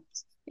 you know?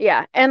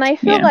 Yeah. And I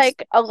feel Yeah.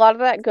 like a lot of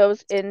that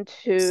goes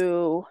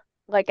into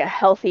like a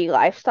healthy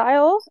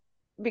lifestyle,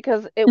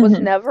 because it was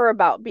Mhm. never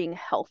about being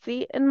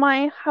healthy in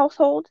my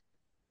household.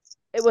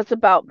 It was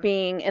about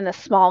being in the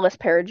smallest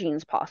pair of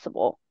jeans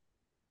possible.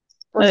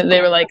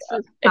 They were like,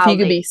 Versus if how you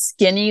could they- be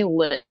skinny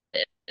lit,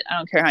 I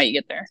don't care how you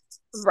get there.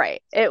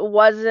 Right. It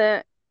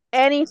wasn't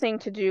anything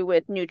to do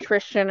with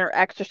nutrition or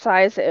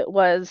exercise. It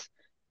was,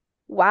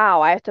 wow,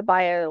 I have to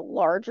buy a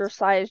larger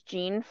size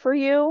jean for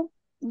you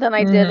than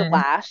I did Mhm.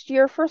 last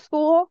year for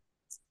school.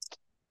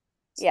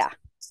 Yeah.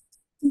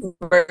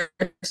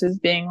 Versus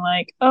being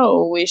like,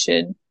 oh, we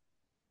should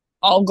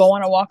all go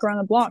on a walk around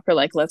the block, or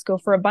like, let's go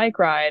for a bike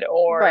ride,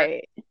 or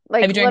Right.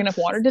 Like, have you drank enough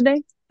water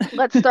today?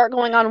 let's start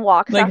going on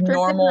walks Like after dinner.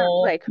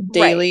 normal Like, right.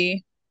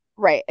 daily.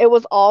 Right. It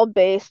was all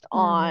based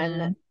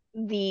on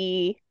Mhm.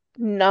 the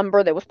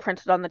number that was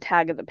printed on the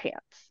tag of the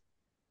pants.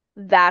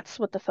 That's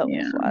what the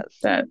focus Yeah,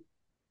 was.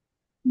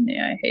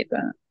 yeah, I hate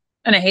that.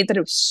 And I hate that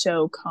it was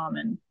so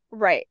common.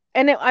 Right.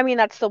 And I mean,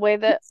 that's the way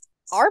that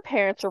our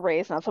parents were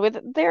raised, not the way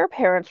that their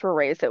parents were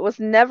raised. It was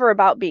never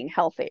about being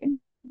healthy.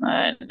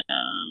 I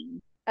know.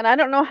 And I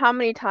don't know how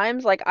many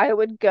times like I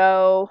would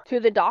go to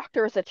the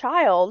doctor as a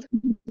child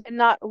and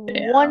not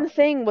Yeah. one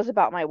thing was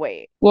about my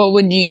weight. What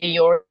would you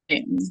your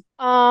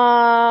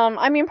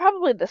I mean,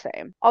 probably the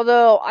same.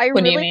 Although I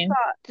What do you really mean?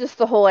 thought just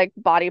the whole like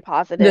body The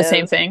positive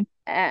same thing?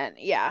 and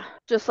yeah,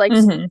 just like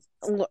Mhm.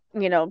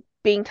 you know,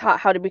 being taught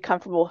how to be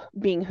comfortable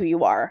being who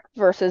you are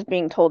versus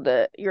being told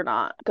that you're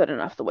not good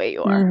enough the way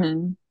you are,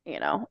 Mhm. you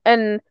know.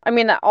 And I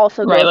mean that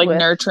also Right, goes like with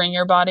nurturing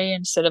your body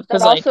instead of, that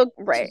because like, also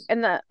right.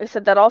 And that I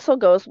said that also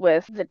goes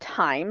with the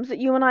times that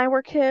you and I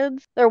were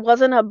kids. There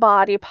wasn't a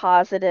body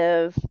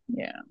positive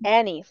yeah,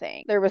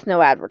 anything. There was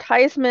no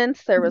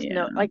advertisements. There was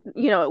no Yeah. like,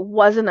 you know, it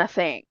wasn't a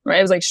thing. right,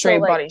 it was like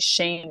straight like- body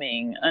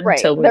shaming Right.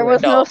 until we There were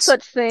was no adults.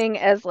 such thing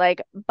as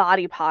like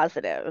body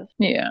positive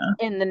Yeah.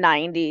 in the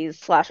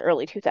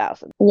 90s/early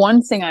 2000s.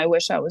 One thing I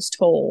wish I was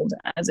told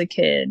as a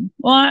kid,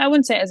 well, I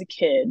wouldn't say as a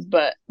kid,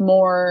 but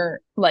more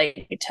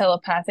like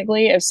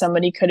telepathically, if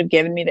somebody could have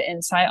given me the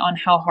insight on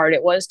how hard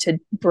it was to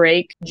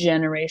break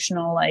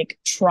generational like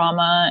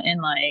trauma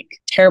and like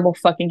terrible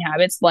fucking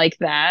habits like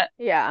that.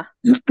 Yeah.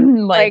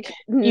 Like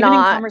even in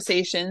not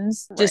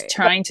conversations, just right.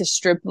 trying to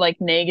strip like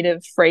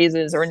negative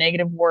phrases or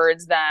negative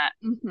words that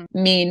Mhm.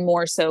 mean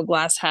more so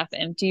glass half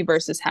empty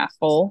versus half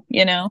full,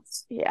 you know?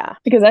 Yeah.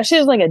 Because that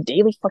shit is like a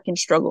daily fucking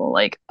struggle.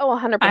 Like Oh,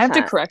 100%. I have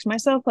to correct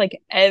myself like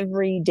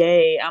every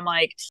day. I'm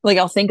like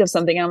I'll think of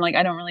something and I'm like,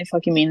 I don't really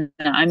fucking mean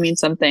that. I mean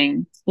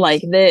something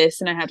like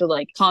this. And I have to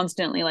like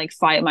constantly like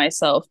fight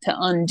myself to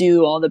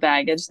undo all the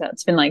baggage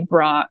that's been like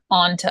brought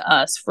onto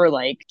us for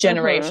like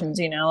generations,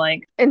 you know,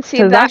 like, And see,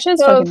 because that that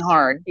shit's goes, fucking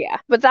hard. yeah,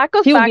 but that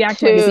goes People back be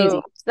acting like it's to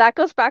easy. that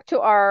goes back to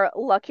our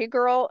lucky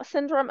girl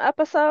syndrome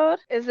episode.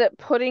 Is it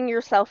putting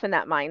yourself in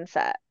that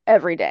mindset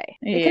every day?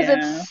 Because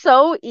Yeah. it's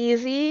so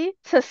easy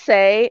to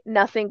say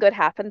nothing good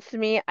happens to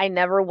me. I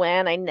never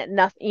win.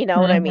 Nothing, you know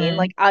what I mean? Mhm.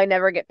 Like I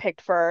never get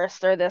picked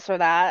first or this or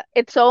that.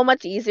 It's so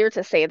much easier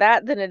to say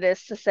that than it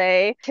is to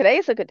say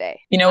today's a good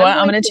day. You know what? I'm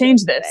going gonna to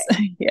change win this.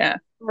 today. Yeah.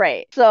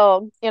 Right.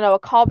 So, you know, a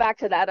call back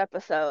to that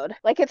episode.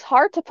 Like, it's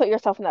hard to put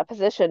yourself in that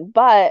position,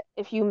 but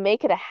if you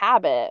make it a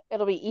habit,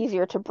 it'll be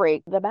easier to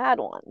break the bad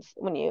ones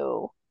when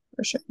you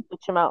For sure.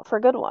 switch them out for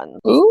good ones.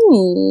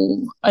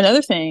 Ooh,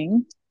 another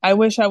thing I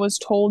wish I was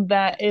told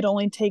that it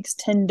only takes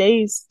 10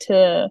 days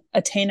to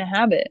attain a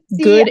habit,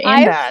 See, good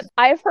and bad.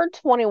 I've heard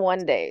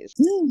 21 days.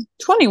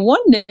 21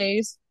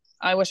 days.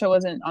 I wish I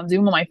wasn't on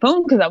Zoom on my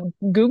phone because I would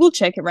Google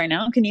check it right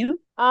now. Can you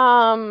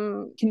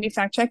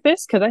fact check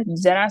this? Because I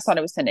thought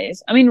it was 10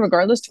 days. I mean,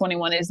 regardless,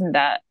 21 isn't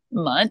that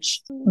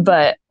much,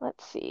 but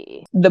let's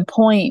see. The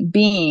point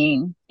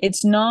being,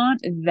 it's not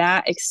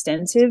that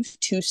extensive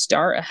to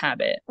start a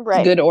habit,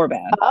 right? Good or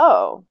bad.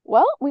 Oh,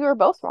 well, we were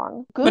both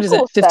wrong. Google what is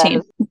it?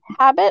 15. says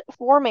habit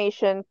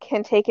formation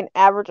can take an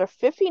average of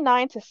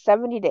 59 to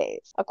 70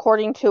 days,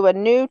 according to a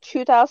new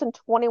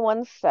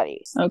 2021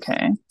 study.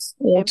 Okay,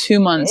 well, 2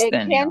 months it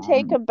then. It can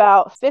take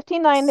about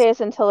 59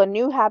 days until a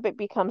new habit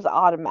becomes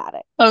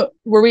automatic. Oh,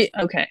 were we?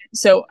 Okay,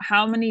 so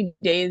how many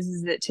days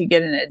is it to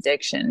get an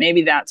addiction?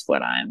 Maybe that's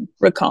what I'm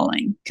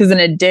recalling. Because an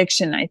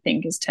addiction, I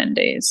think, is 10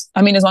 days.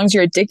 I mean, as long as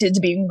you're addicted to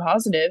being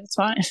positive, it's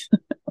fine.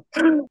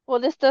 Well,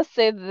 this does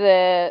say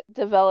that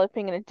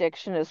developing an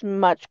addiction is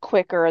much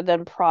quicker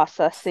than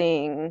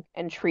processing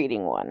and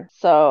treating one.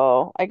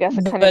 So I guess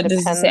it kind of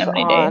depends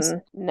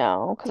on...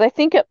 No, because I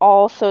think it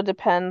also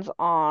depends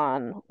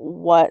on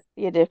what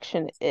the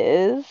addiction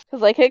is.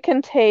 Because, like, it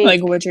can take...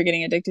 Like what you're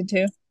getting addicted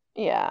to?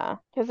 Yeah,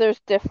 because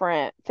there's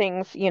different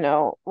things,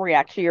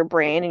 react to your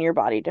brain and your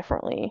body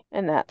differently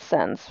in that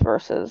sense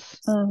versus...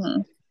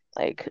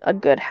 like a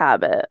good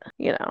habit,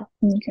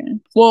 Okay.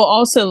 Well,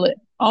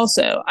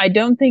 also, I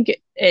don't think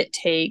it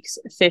takes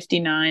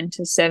 59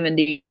 to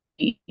 70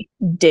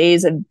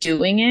 days of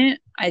doing it.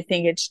 I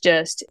think it's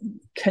just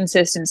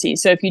consistency.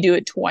 So if you do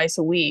it twice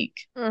a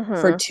week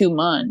for 2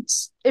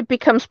 months, it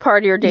becomes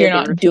part of your daily routine.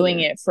 You're not doing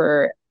it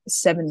for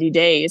 70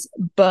 days,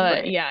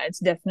 but yeah, it's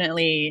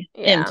definitely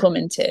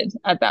implemented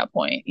at that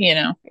point,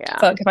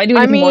 Fuck, if I do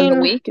anything more than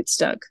a week, it's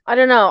stuck. I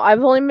don't know.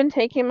 I've only been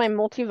taking my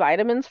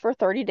multivitamins for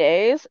 30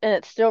 days and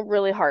it's still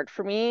really hard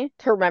for me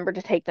to remember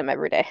to take them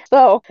every day.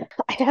 So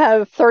I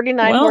have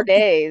 39 more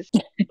days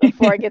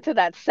before I get to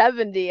that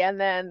 70,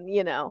 and then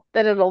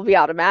then it'll be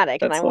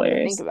automatic. And I won't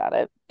even think about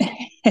it.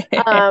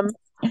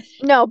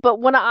 No, but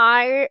when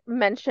I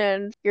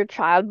mentioned your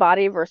child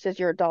body versus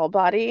your adult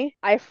body,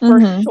 I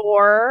for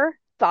sure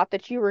thought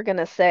that you were going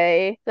to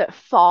say that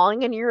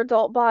falling in your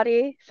adult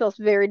body feels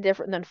very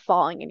different than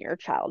falling in your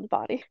child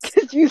body.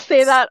 Because you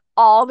say that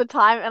all the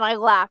time and I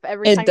laugh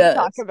every time you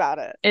talk about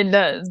it. It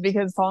does,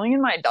 because falling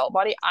in my adult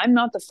body, I'm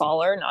not the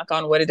faller, knock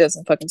on wood, it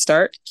doesn't fucking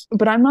start,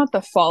 but I'm not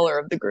the faller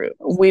of the group.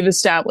 We've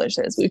established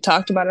this. We've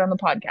talked about it on the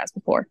podcast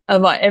before.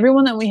 Of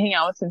everyone that we hang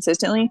out with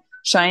consistently,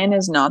 Cheyenne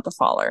is not the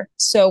faller.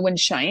 So when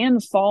Cheyenne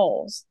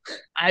falls,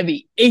 I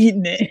be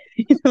eating it.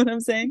 You know what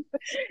I'm saying?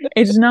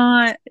 It's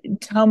not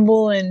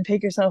tumble and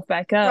pick yourself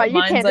back up. Right,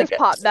 you can't just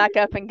pop back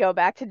up and go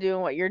back to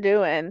doing what you're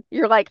doing.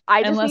 You're like,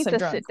 I just need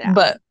to sit down.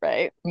 But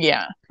right?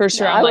 Yeah, for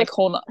sure. I'm like,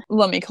 hold on,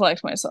 let me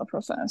collect myself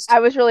real fast. I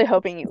was really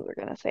hoping you were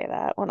gonna say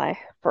that when I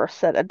first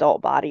said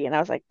adult body, and I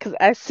was like, because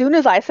as soon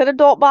as I said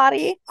adult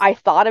body, I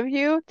thought of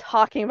you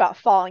talking about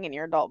falling in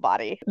your adult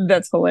body.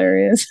 That's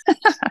hilarious.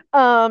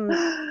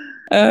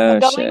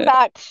 Going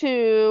back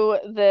to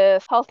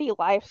this healthy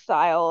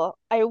lifestyle,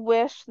 I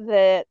wish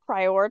that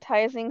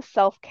prioritizing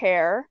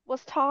self-care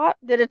was taught,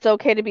 that it's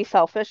okay to be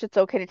selfish, it's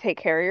okay to take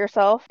care of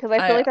yourself, because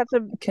I feel like that's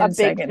a big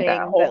thing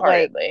that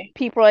like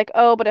people are like,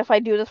 oh, but if I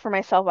do this for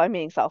myself, I'm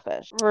being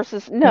selfish,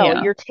 versus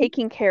no, you're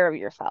taking care of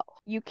yourself.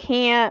 You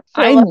can't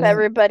fill up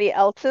everybody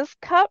else's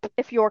cup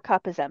if your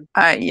cup is empty.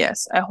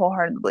 Yes, I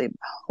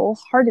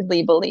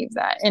wholeheartedly believe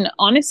that. And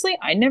honestly,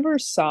 I never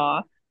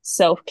saw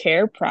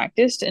self-care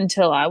practiced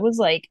until I was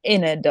like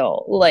an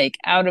adult, like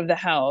out of the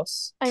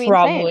house.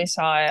 Probably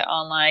saw it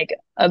on like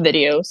a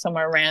video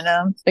somewhere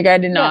random. Like I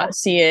did not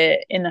see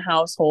it in the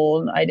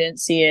household. I didn't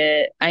see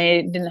it.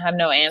 I didn't have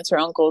no aunts or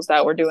uncles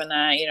that were doing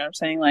that. You know what I'm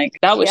saying? Like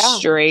that was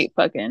straight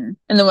fucking.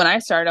 And then when I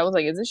started, I was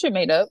like, is this shit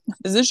made up?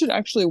 Does this shit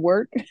actually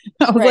work?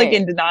 I was like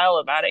in denial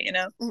about it,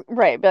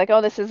 Right. Be like,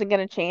 oh, this isn't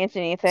going to change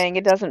anything.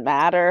 It doesn't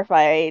matter if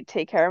I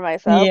take care of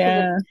myself.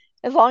 Yeah.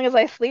 As long as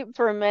I sleep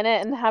for a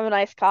minute and have a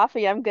nice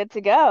coffee, I'm good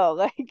to go.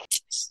 Like,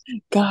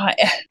 God,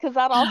 because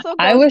that also goes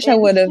I wish I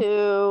would have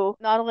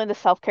not only the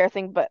self-care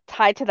thing, but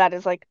tied to that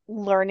is like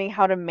learning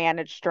how to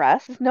manage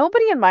stress.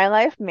 Nobody in my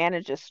life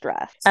manages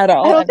stress at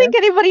all. I don't think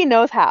anybody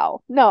knows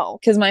how. No,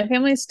 because my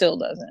family still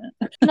doesn't.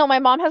 No, my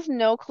mom has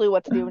no clue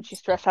what to do when she's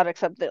stressed out,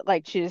 except that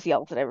like she just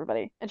yells at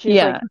everybody, and she's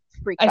like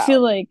freaks out. I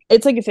feel like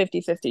it's like a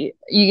 50-50.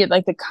 You get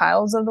like the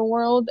Kyles of the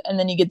world, and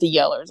then you get the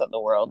Yellers of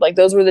the world. Like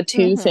those were the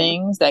two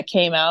things that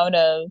came out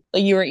of,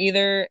 like, you were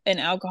either an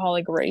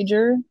alcoholic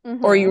rager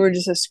or you were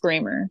just a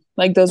screamer.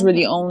 Like those were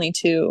the only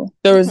two.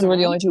 Those were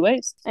the only two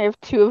ways. I have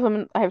two of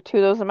them. I have two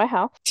of those in my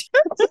house.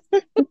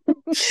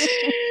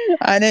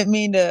 I didn't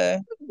mean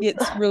to get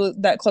really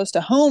that close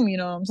to home, you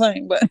know what I'm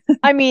saying? But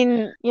I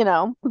mean,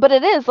 but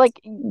it is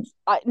like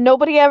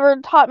nobody ever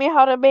taught me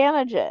how to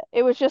manage it.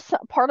 It was just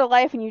part of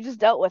life and you just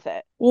dealt with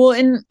it. Well,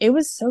 and it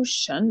was so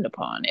shunned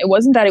upon. It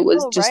wasn't that it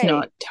was Oh, just not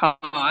right.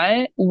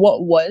 taught.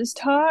 What was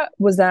taught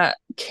was that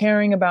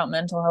caring about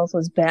mental health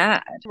was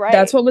bad. Right.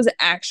 That's what was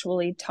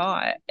actually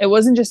taught. It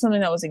wasn't just something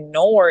that was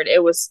ignored.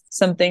 It was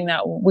something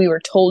that we were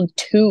told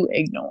to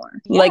ignore.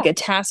 Like Yeah. a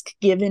task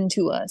given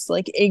to us.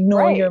 Like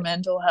ignore Right. your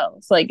mental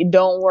health. Like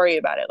don't worry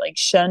about it. Like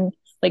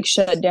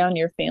shut down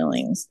your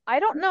feelings. I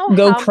don't know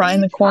Go how cry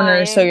in many the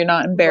corner so times. you're not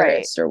Right.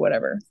 embarrassed or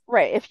whatever.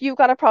 Right. If you've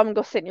got a problem,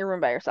 go sit in your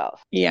room by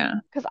yourself. Yeah.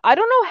 Because I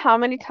don't know how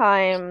many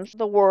times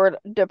the word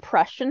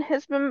depression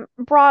has been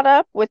brought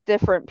up with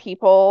different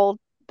people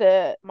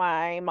that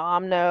my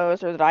mom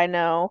knows or that I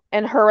know,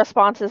 and her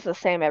response is the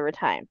same every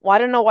time. Well, I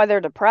don't know why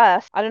they're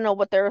depressed. I don't know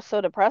what they're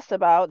so depressed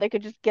about. They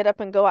could just get up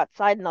and go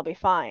outside and they'll be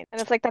fine. And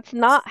it's like, that's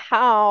not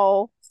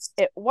how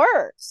it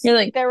works. You're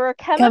like, There are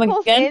come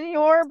chemicals again? in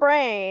your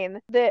brain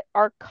that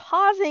are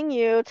causing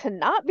you to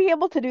not be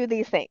able to do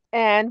these things.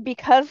 And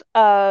because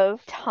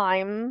of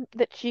time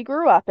that she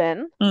grew up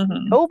in,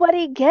 Mhm.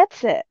 nobody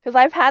gets it. Because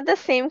I've had the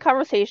same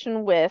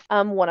conversation with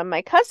one of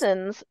my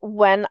cousins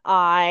when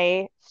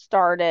I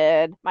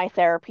started my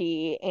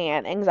therapy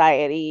and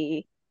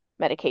anxiety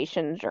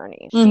medication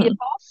journey. She is Mhm.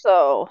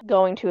 also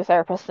going to a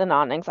therapist and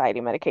on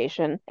anxiety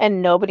medication,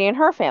 and nobody in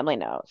her family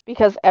knows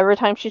because every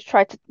time she's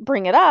tried to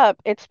bring it up,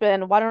 it's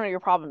been, well, I don't know what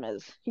your problem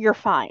is. You're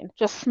fine.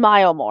 Just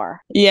smile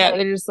more. Yeah, Like,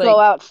 they're just go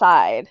like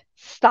outside.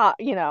 Stop,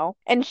 you know.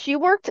 And she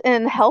worked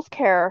in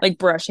healthcare,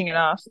 brushing it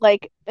off.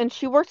 and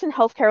she worked in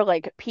healthcare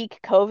like peak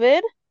COVID,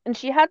 and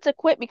she had to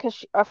quit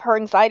because of her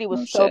anxiety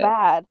was Oh, so shit.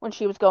 bad when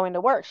she was going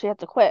to work. She had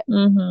to quit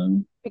Mm-hmm.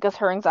 because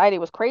her anxiety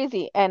was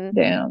crazy. And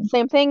Damn.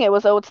 same thing, it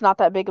was, oh, it's not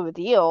that big of a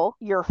deal.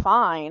 You're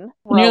fine.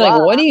 And you're Grow like,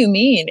 up. what do you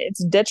mean?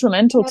 It's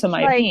detrimental And to it's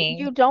my like, being.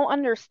 you don't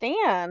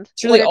understand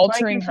It's really what it's like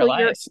altering her until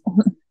you're, life.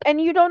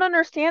 and you don't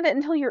understand it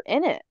until you're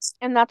in it.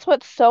 And that's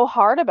what's so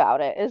hard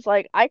about it is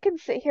like, I can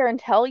sit here and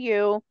tell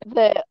you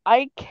that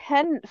I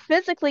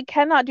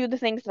cannot do the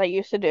things that I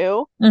used to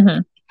do Mm-hmm.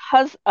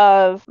 because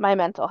of my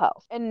mental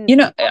health. And You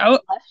know,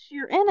 unless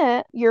you're in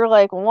it, you're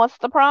like, what's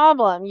the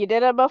problem? You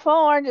did it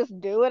before, just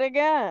do it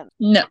again.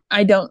 no,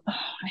 I don't.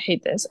 I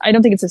hate this. I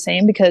don't think it's the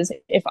same because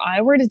if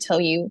I were to tell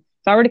you,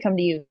 if I were to come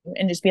to you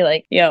and just be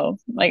like, yo,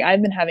 like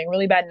I've been having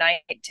really bad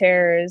night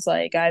terrors,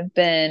 like I've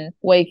been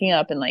waking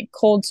up in like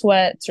cold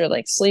sweats or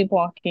like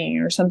sleepwalking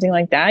or something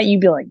like that,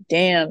 you'd be like,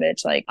 damn,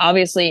 bitch. Like,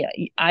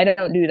 obviously, I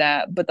don't do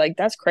that, but like,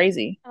 that's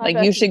crazy. And I'd Like,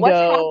 be you like, should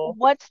go.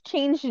 what's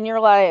changed in your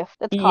life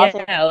that's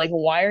causing Yeah, like this?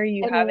 why are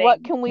you And what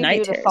having can we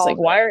night do to terrors? Like solve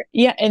why it? are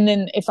yeah, and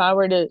then if I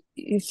were to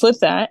flip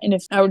that and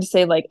if I were to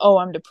say like, "Oh,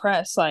 I'm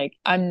depressed, like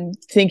I'm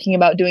thinking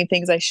about doing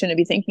things I shouldn't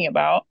be thinking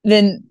about,"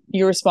 then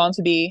your response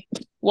would be,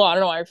 "Well, I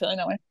don't know why you're feeling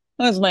that way.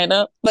 That's made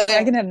up. Like I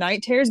Right. can have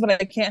night terrors, but I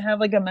can't have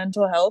like a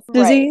mental health Right.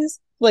 disease."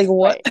 Like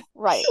what?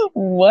 Right.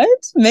 What?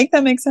 Make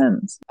that make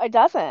sense. It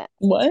doesn't. It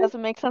What?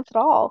 doesn't make sense at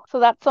all. So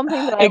that's something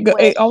that I It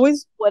wish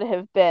always would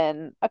have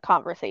been a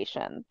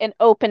conversation, an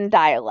open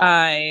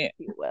dialogue, if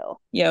you will.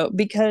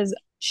 because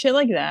shit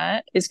like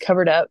that is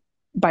covered up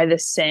by the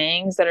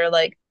sayings that are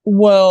like,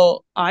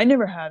 well, I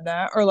never had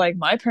that, or like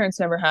my parents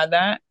never had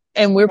that,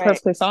 and we're Right.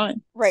 perfectly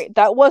fine. Right.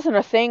 That wasn't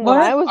a thing when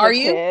I What? was Are a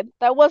you? kid.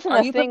 That wasn't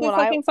Are a you thing perfectly when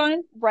I, fucking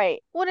fine?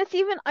 right. When it's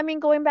even, I mean,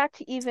 going back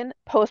to even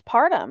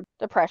postpartum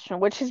depression,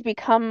 which has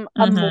become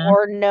a Mm-hmm.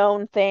 more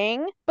known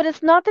thing, but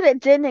it's not that it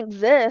didn't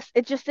exist,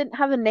 it just didn't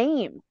have a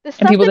name. The And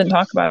stuff people that didn't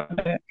talk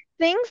about it.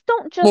 things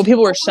don't Well, just people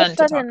all were of a shunned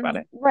to talk about sudden,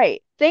 it.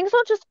 right. Things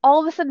don't just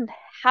all of a sudden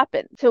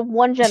happen to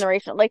one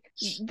generation. Like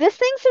these things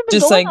have been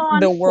Just going like on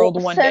the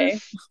world one day.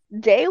 since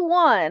day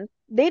one.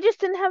 They just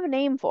didn't have a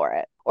name for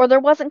it, or there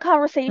wasn't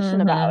conversation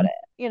about Mm-hmm. it,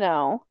 you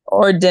know?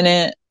 Or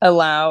didn't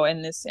allow,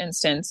 in this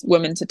instance,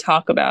 women to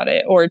talk about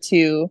it or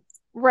to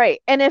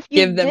Right. And if you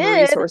give them the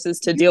did, resources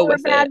to you deal were a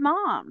with bad it.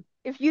 mom.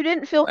 If you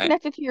didn't feel Right.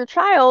 connected to your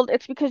child,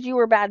 it's because you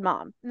were a bad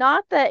mom.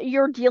 Not that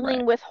you're dealing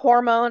Right. with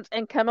hormones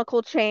and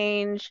chemical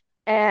change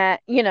and,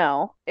 you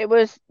know, it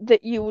was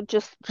that you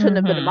just shouldn't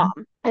have been a Mm-hmm.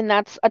 mom. And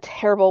that's a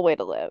terrible way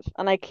to live.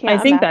 And I I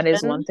can't think that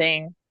is imagine. one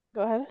thing.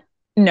 Go ahead.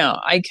 No,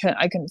 I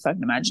couldn't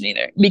fucking imagine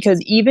either.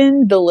 Because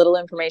even the little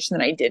information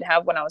that I did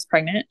have when I was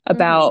pregnant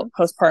about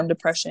postpartum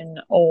depression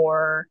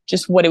or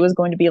just what it was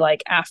going to be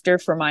like after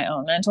for my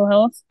own mental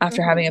health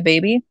after having a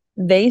baby,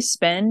 they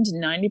spend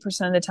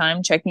 90% of the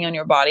time checking on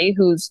your body,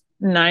 who's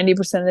 90%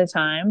 of the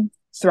time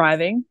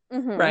thriving,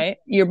 right?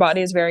 Your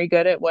body is very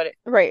good at what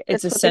Right.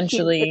 it's It's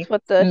essentially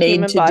what the made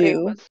human to body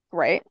do. was,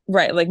 right?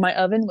 Right. Like my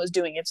oven was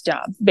doing its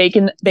job.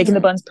 Baking the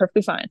buns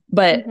perfectly fine.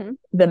 But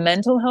the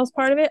mental health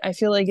part of it, I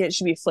feel like it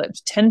should be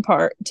flipped.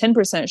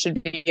 10%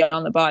 should be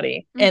on the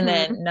body. And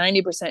then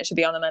 90% should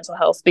be on the mental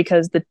health,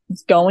 because the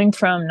going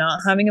from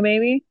not having a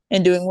baby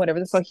and doing whatever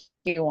the fuck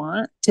you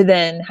want to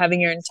then having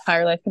your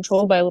entire life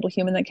controlled by a little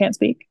human that can't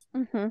speak.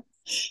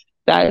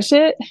 That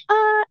shit.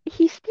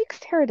 He speaks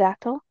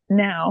pterodactyl.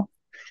 Now.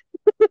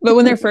 But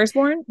when they're first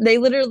born, they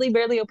literally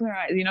barely open their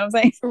eyes. You know what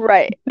I'm saying?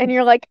 Right. And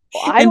you're like,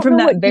 well, I and don't from know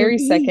that what very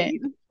you second,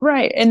 mean.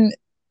 right. And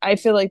I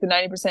feel like the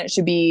 90%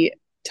 should be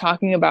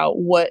talking about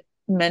what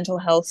mental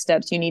health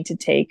steps you need to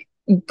take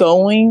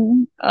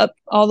going up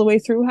all the way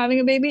through having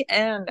a baby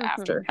and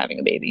after having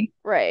a baby.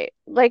 Right.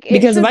 Like, it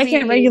Because if should I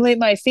can't be regulate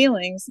my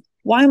feelings,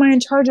 why am I in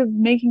charge of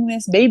making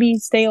this baby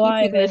stay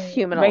alive keeping this and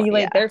human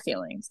regulate yeah. their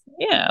feelings?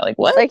 Yeah, like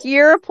what? Like,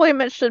 your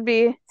appointment should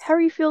be, how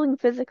are you feeling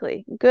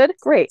physically? Good?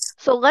 Great.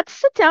 So let's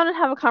sit down and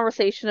have a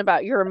conversation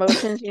about your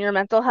emotions and your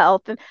mental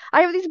health. And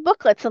I have these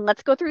booklets and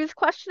let's go through these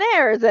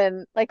questionnaires.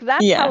 And like,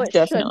 that's Yeah, how it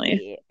definitely. should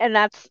be. And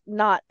that's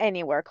not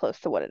anywhere close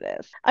to what it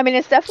is. I mean,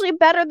 it's definitely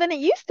better than it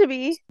used to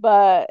be,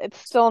 but it's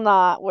still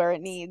not where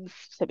it needs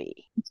to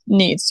be.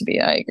 Needs to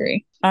be. I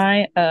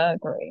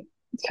agree.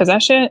 Because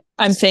that shit,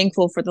 I'm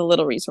thankful for the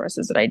little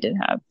resources that I did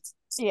have.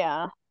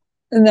 Yeah.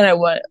 And then I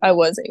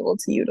was able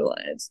to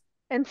utilize.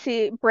 And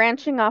see,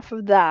 branching off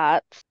of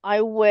that,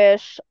 I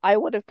wish I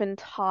would have been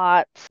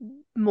taught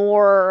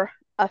more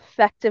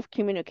effective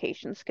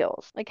communication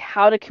skills, like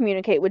how to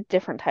communicate with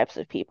different types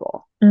of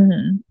people,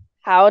 Mm-hmm.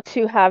 how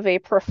to have a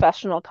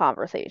professional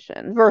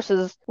conversation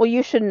versus, well,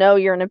 you should know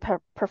you're in a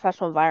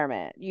professional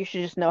environment. You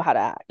should just know how to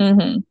act.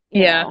 Mm-hmm.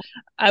 you Yeah. know?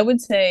 I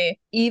would say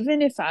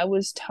even if I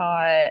was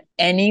taught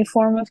any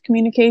form of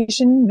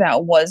communication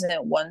that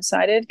wasn't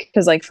one-sided,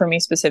 because like for me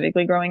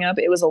specifically growing up,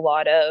 it was a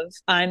lot of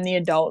I'm the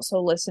adult,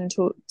 so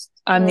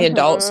I'm the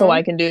adult, so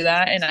I can do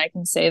that and I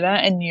can say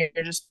that, and you're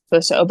just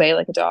supposed to obey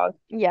like a dog.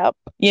 Yep.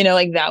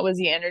 Like that was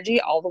the energy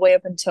all the way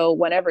up until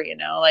whenever,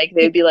 like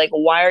they'd be like,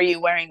 why are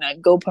you wearing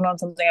that? Go put on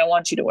something I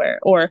want you to wear.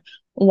 Or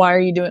why are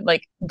you doing,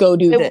 like, go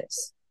do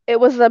this. It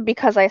was a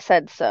because I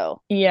said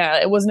so. Yeah,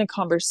 it wasn't a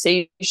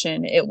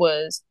conversation. It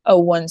was a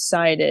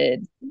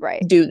one-sided,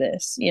 right, do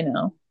this,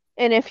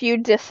 And if you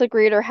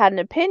disagreed or had an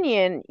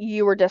opinion,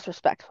 you were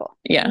disrespectful.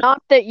 Yeah.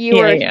 Not that you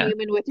were a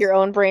human with your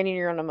own brain and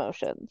your own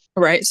emotions.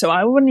 Right. So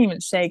I wouldn't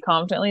even say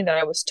confidently that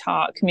I was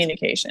taught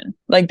communication.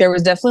 Like there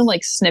was definitely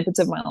like snippets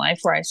of my life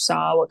where I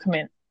saw what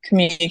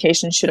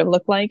communication should have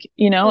looked like.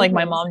 Like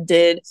my mom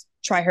did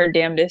try her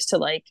damnedest to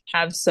like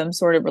have some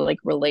sort of like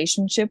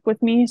relationship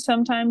with me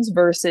sometimes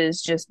versus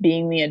just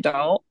being the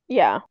adult.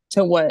 Yeah.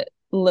 To what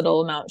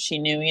little amount she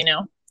knew,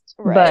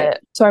 Right.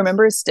 But so I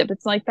remember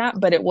snippets like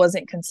that, but it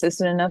wasn't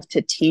consistent enough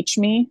to teach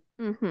me.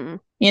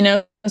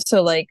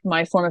 So like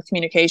my form of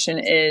communication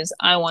is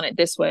I want it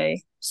this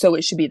way, so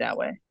it should be that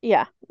way.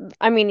 Yeah.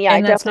 I mean, yeah,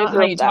 and I that's definitely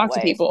not how you talk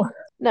to people.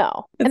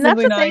 No. And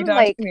that's the thing,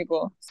 like,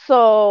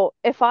 so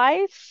if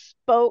I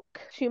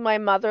spoke to my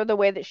mother the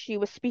way that she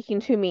was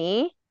speaking to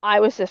me, I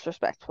was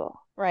disrespectful,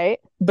 right?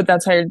 But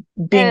that's how you're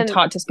being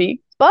taught to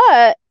speak.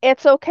 But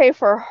it's okay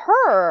for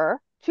her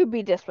to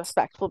be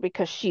disrespectful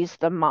because she's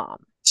the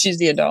mom. She's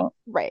the adult.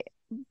 Right.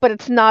 But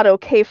it's not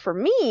okay for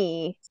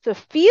me to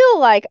feel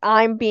like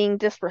I'm being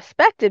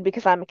disrespected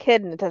because I'm a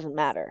kid and it doesn't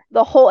matter.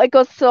 It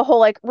goes to the whole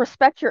like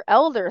respect your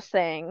elders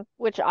thing,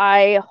 which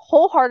I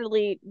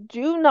wholeheartedly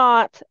do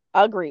not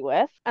agree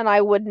with. And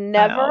I would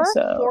never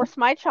force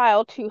my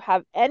child to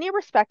have any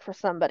respect for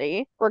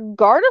somebody,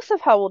 regardless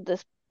of how old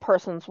this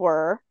persons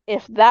were,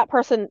 if that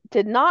person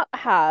did not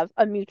have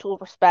a mutual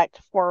respect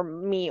for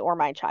me or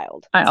my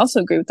child. I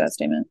also agree with that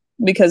statement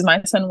because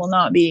my son will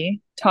not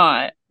be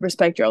taught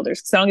respect your elders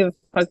because I don't give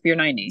a fuck if you're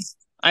 90.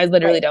 I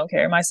literally don't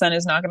care. My son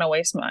is not going to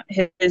waste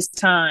his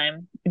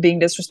time being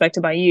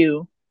disrespected by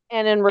you.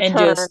 And in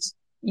return,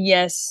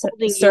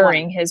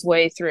 stirring his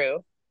way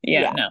through.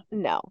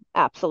 No,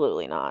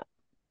 absolutely not.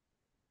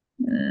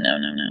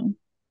 No.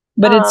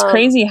 But it's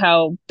crazy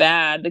how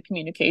bad the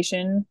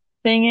communication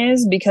thing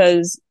is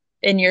because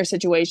in your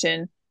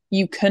situation,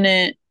 you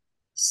couldn't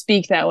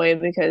speak that way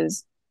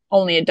because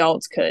only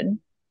adults could.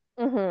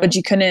 But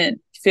you couldn't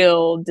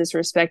feel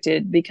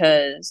disrespected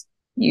because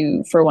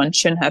you, for one,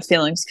 shouldn't have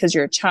feelings because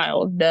you're a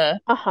child.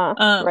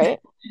 Right.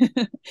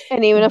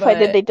 And even if I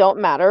did, they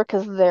don't matter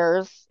because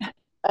theirs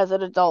as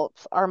an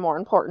adults are more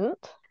important.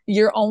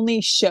 You're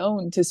only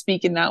shown to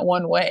speak in that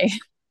one way.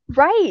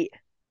 Right.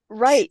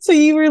 So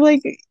you were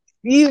like,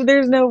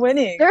 there's no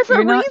winning.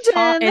 You're not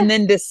taught and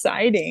then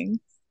deciding.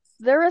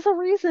 There is a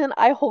reason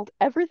I hold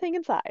everything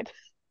inside.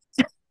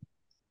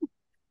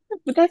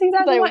 But that's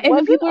exactly why. And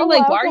then people are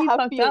like, why are you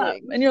fucked up?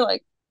 And you're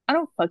like, I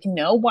don't fucking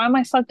know. Why am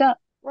I fucked up?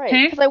 Right.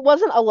 Because I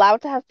wasn't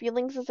allowed to have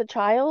feelings as a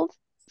child.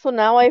 So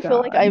now I feel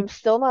like I'm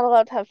still not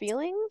allowed to have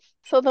feelings.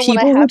 So then people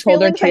when I have who told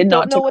feelings, their kid I don't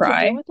not know to what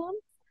cry. to do with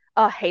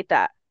them. Hate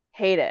that.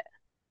 Hate it.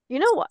 You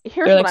know what?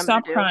 Here's They're what like, I'm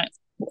stop gonna crying.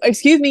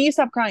 Excuse me, you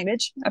stop crying,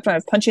 bitch. After I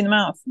punch you in the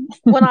mouth.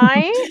 When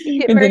I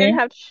get married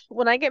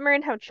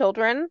and have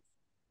children,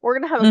 we're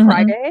gonna have a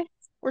cry day.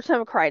 We're just gonna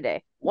have a cry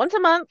day. Once a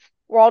month,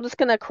 we're all just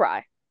gonna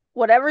cry.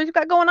 Whatever you've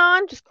got going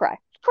on, just cry.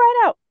 Just cry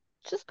it out.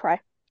 Just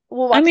cry.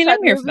 We'll watch sad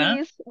I'm here for that.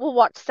 movies. We'll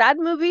watch sad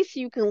movies so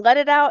you can let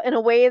it out in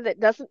a way that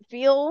doesn't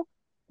feel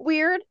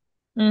weird.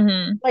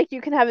 Like you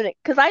can have it,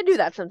 because I do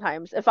that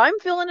sometimes. If I'm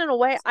feeling in a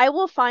way, I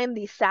will find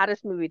the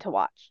saddest movie to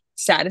watch.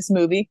 Saddest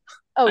movie?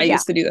 Oh, I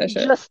used to do that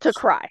shit. Just to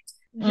cry.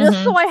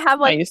 Just so I have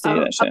like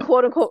a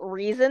quote unquote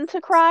reason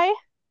to cry.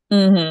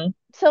 So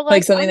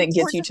like something that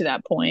gets you to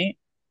that point.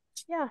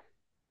 Yeah.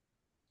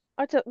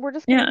 We're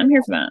just I'm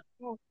here for that.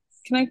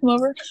 Can I come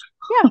over?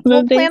 Yeah,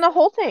 we'll plan a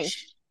whole thing.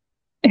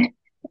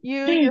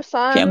 You, your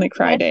Family son,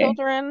 cry my day.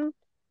 children,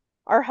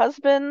 our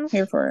husbands.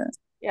 Here for it.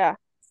 Yeah.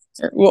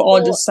 We'll all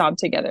We'll just sob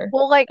together,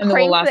 we'll like and then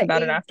we'll crank laugh the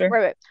about it A after.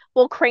 right, right.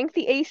 We'll crank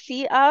the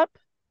AC up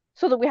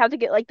so that we have to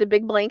get like the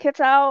big blankets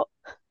out.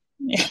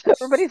 Yeah, So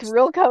everybody's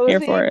real here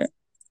for cozy. it.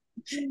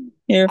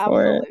 Here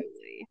for it.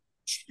 Absolutely.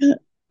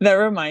 That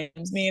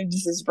reminds me of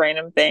just this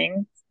random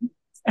thing.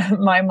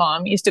 My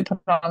mom used to put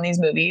on these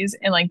movies,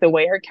 and like the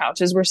way her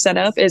couches were set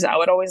up is I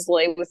would always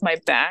lay with my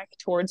back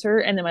towards her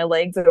and then my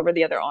legs over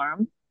the other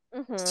arm.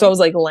 So I Mm-hmm. was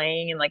like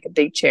laying in like a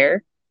big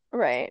chair.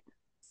 Right.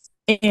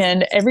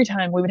 And every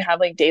time we would have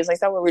like days like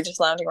that where we're just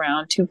lounging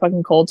around, too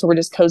fucking cold, so we're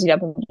just cozied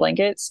up in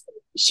blankets.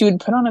 She would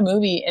put on a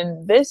movie,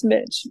 and this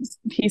bitch,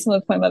 peace and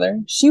love to my mother,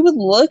 she would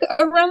look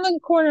around the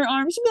corner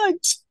arm. She'd be like,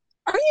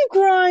 "Are you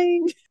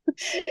crying?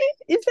 Is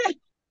that?"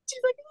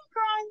 She's like, "Are you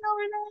crying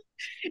over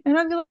there?" And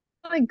I'd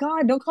be like,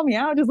 "God, don't call me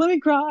out. Just let me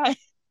cry."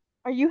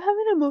 Are you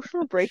having an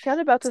emotional breakdown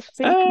about this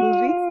fake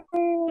movie?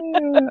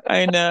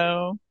 I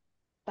know.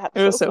 That's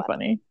It was so so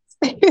funny.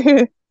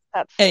 funny.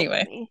 That's so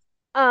Anyway, funny.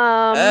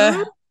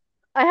 uh,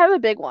 I have a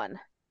big one,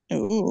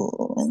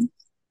 ooh.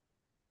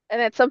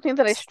 and it's something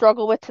that I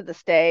struggle with to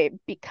this day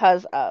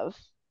because of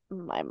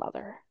my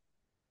mother.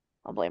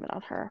 I'll blame it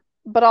on her,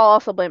 but I'll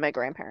also blame my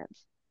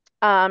grandparents.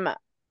 Um,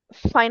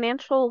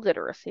 Financial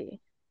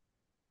literacy.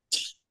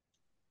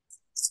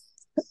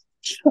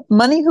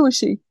 Money, who is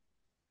she?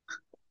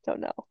 Don't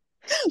know.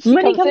 She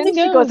Money comes comes in, and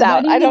she goes goes. Why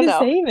out. do I you need don't to know.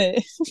 save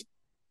it?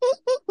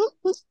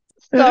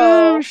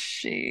 Oh, So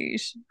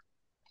sheesh.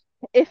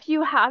 if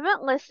you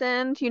haven't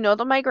listened, you know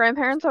that my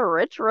grandparents are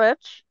rich,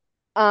 rich.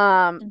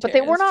 But they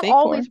Okay, were not fake poor.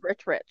 always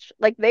rich, rich.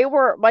 Like they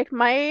were like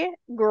my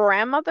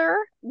grandmother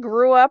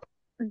grew up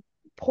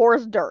poor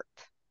as dirt.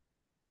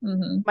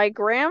 Mm-hmm.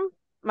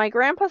 My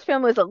grandpa's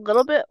family was a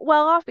little bit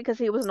well off because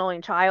he was an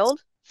only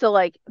child. So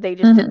like they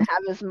just Mm-hmm. didn't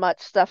have as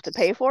much stuff to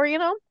pay for,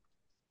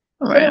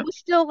 But it Right. was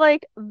still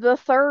like the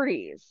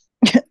 30s.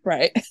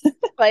 Right.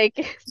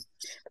 Like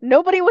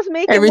nobody was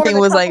making more Everything than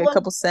a was like a couple of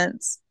couple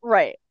cents.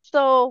 right.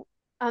 So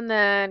and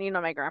then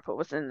my grandpa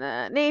was in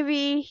the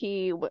Navy.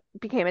 He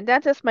became a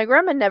dentist. My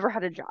grandma never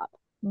had a job.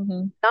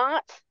 Mm-hmm.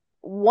 Not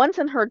once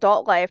in her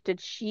adult life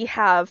did she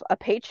have a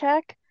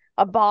paycheck,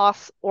 a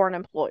boss, or an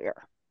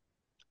employer.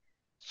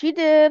 She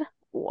did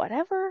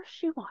whatever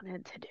she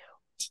wanted to do.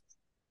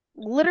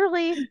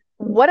 Literally,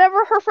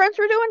 whatever her friends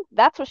were doing,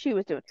 that's what she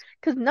was doing.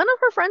 Because none of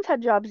her friends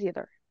had jobs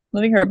either.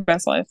 Living her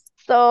best life.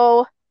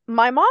 So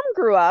my mom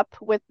grew up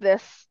with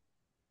this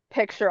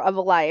picture of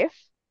a life,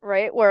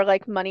 right? Where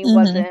like money Mm-hmm.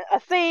 wasn't a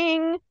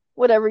thing.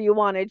 Whatever you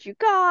wanted, you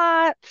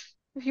got.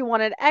 If you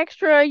wanted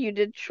extra, you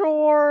did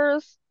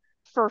chores.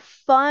 For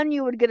fun,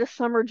 you would get a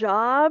summer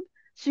job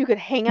so you could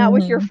hang out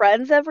with your Mm-hmm.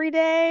 friends every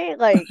day.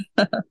 Like,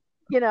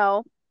 you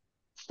know.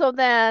 So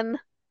then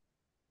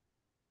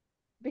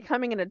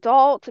becoming an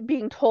adult,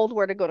 being told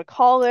where to go to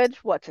college,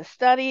 what to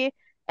study,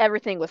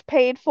 everything was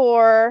paid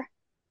for.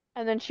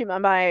 And then she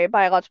met my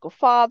biological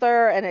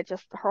father, and it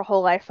just her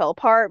whole life fell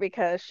apart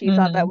because she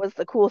thought that Mm-hmm. was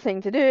the cool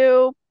thing to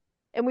do.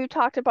 And we've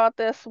talked about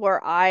this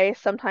where I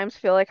sometimes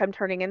feel like I'm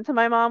turning into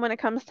my mom when it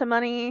comes to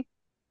money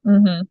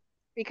Mm-hmm.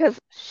 because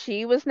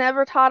she was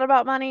never taught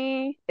about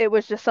money. It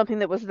was just something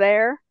that was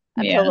there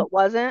until Yeah. it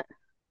wasn't.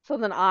 So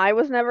then I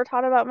was never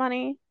taught about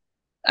money.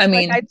 I Like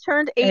mean,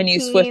 and you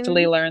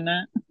swiftly learn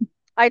that.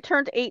 I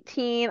turned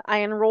 18,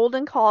 I enrolled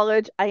in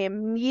college, I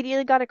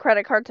immediately got a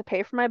credit card to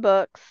pay for my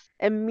books,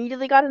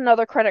 immediately got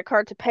another credit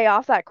card to pay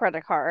off that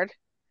credit card,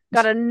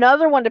 got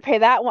another one to pay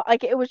that one.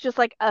 Like it was just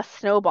like a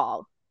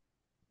snowball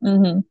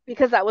Mm-hmm.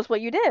 because that was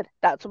what you did.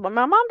 That's what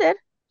my mom did.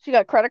 She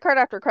got credit card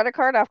after credit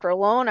card after a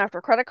loan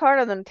after credit card,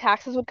 and then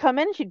taxes would come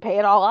in. She'd pay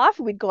it all off.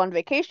 We'd go on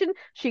vacation.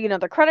 She'd get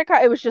another credit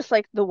card. It was just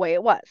like the way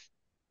it was.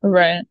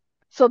 Right.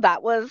 So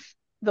that was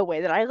the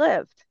way that I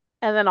lived.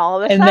 And then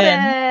all of a And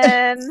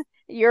then, sudden,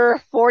 you're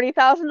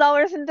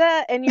 $40,000 in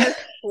debt and you're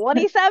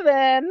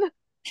 27.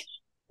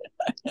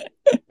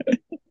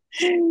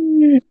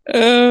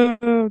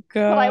 oh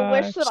But I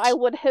wish that I gosh.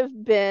 would have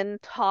been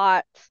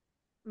taught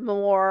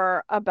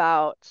more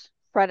about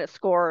credit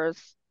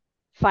scores,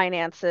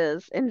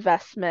 finances,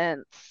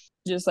 investments.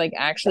 Just like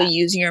actually That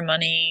using your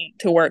money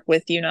to work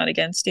with you, not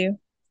against you.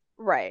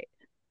 right.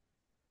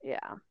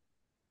 Yeah.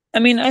 I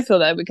mean, I feel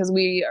that because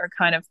we are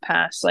kind of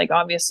past, like,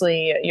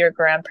 obviously, your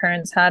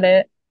grandparents had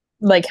it,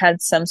 like,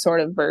 had some sort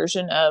of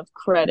version of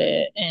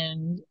credit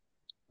and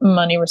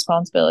money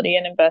responsibility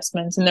and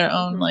investments in their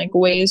own, Hmm. like,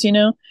 ways, you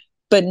know?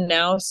 But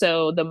now,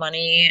 so the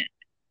money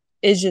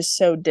is just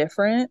so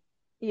different,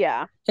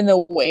 Yeah. and the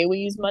way we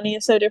use money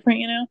is so different,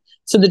 you know?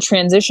 So the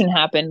transition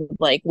happened,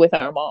 like, with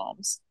our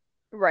moms,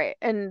 Right.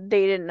 And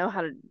they didn't know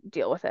how to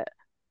deal with it.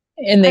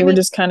 and I they were mean,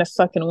 just kind of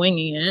fucking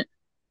winging it.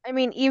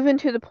 even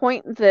to the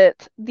point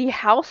that the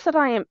house that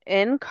I am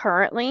in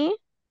currently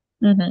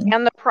Mm-hmm.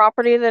 and the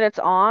property that it's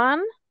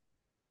on,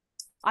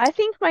 I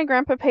think my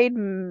grandpa paid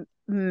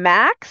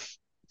max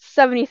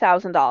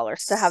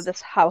 $70,000 to have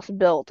this house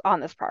built on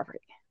this property.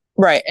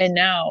 Right. And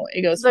now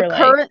it goes The for,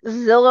 like, current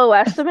Zillow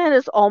estimate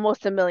is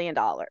almost $1 million.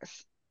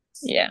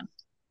 yeah.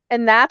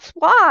 And that's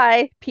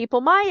why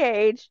people my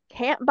age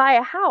can't buy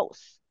a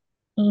house.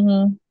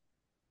 Mm-hmm.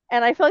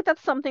 And I feel like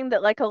that's something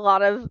that like a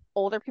lot of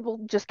older people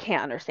just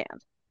can't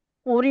understand.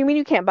 Well, what do you mean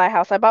you can't buy a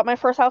house? I bought my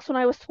first house when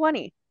I was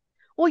 20.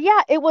 Well,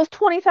 yeah, it was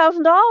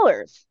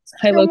 $20,000.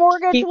 I Your low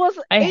mortgage key, was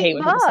I eight hate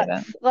when people say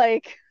that. bucks.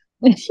 Like,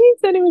 She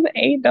said it was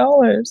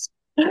 $8.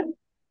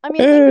 I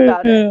mean, think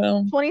about it.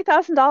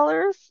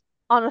 $20,000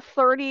 on a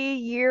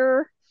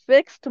 30-year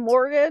fixed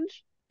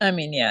mortgage. I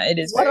mean, yeah, it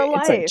is What a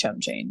it's like life.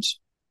 chump change.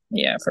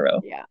 Yeah, for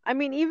real. Yeah. I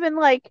mean, even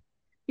like,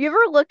 you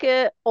ever look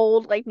at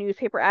old like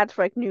newspaper ads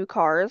for like new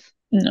cars?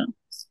 No.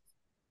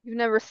 You've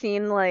never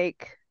seen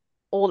like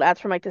old ads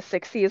from like the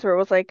 60s where it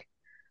was like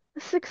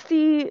a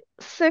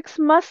 66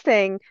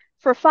 Mustang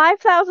for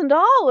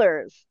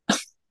 $5,000.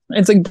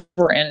 It's like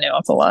brand new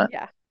off the lot.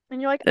 Yeah.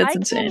 And you're like, That's I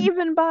can't insane.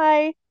 even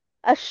buy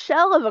a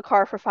shell of a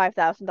car for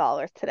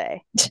 $5,000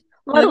 today,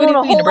 let Like, what do alone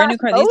a you mean? A whole brand new ass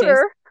car these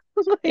days motor.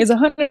 is Like,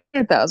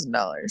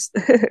 $100,000.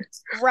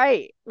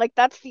 right. Like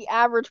that's the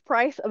average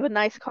price of a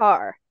nice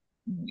car.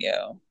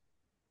 Yo.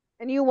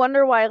 And you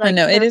wonder why I like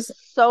know it there's is.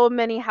 so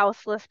many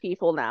houseless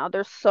people now.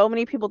 There's so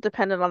many people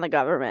dependent on the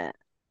government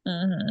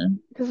Mhm.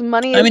 because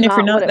money I is mean, if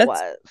you're not what not, it that's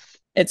was.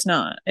 it's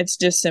not. It's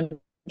just simply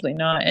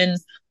not. And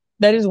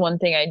that is one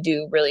thing I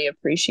do really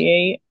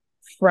appreciate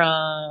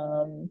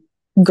from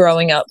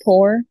growing up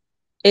poor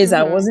is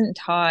I Hmm. wasn't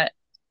taught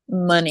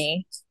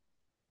money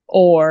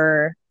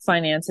or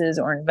finances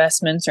or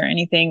investments or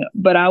anything,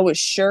 but I was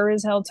sure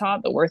as hell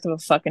taught the worth of a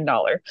fucking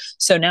dollar.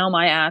 So now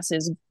my ass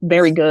is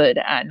very good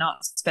at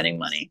not spending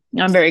money.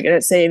 I'm very good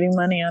at saving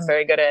money. I'm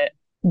very good at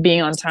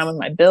being on time with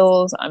my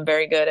bills. I'm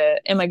very good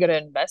at, am I good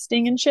at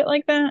investing and shit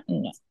like that?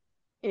 No,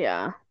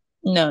 Yeah.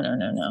 no, no,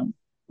 no, no.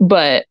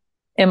 But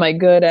am I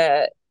good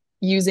at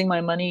using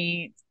my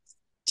money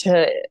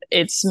to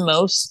its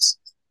most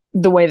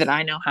the way that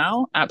I know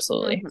how?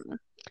 Absolutely. Hmm.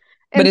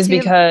 But And it's see,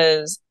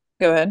 because,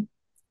 go ahead.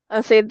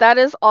 I say that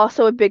is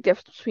also a big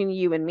difference between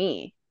you and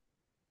me.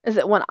 Is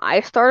that when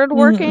I started Mm-hmm.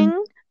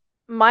 working,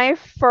 my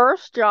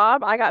first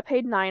job, I got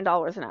paid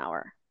 $9 an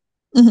hour.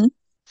 Mm-hmm.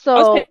 I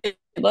was So paid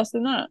less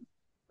than that.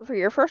 for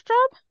your first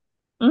job,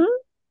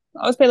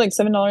 I was paid like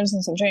 $7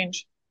 and some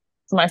change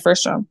for my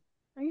first job.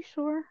 are you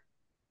sure?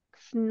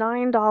 'Cause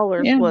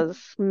 $9 Yeah.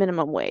 was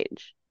minimum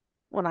wage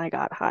when I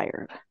got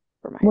hired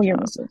for my What year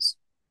job. was this?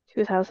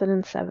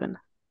 2007.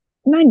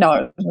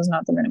 $9 was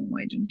not the minimum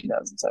wage in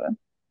 2007.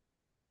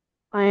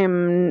 I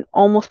am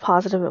almost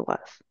positive it was.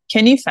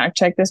 Can you fact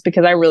check this?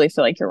 Because I really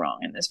feel like you're wrong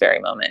in this very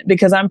moment.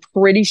 Because I'm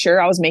pretty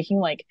sure I was making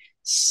like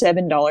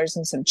 $7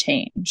 and some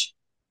change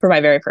for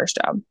my very first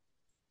job.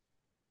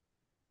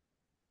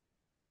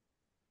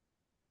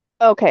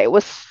 Okay, it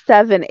was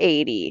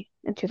 780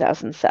 in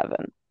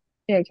 2007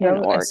 Yeah,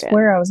 in I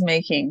swear Oregon. I was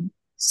making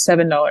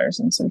 $7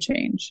 and some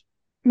change.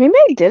 Maybe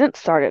I didn't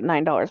start at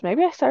 $9.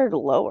 Maybe I started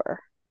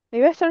lower.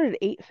 Maybe I started at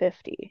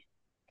 850.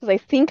 Because I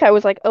think I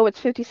was like, oh, it's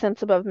 50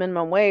 cents above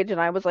minimum wage,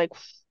 and I was like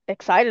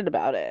excited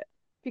about it.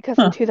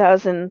 Because in Huh.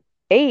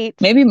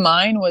 2008, Maybe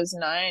mine was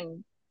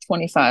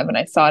 9.25 and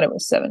I thought it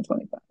was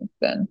 7.25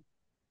 then.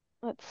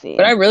 let's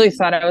But I see. really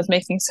thought I was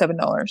making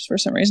 $7 for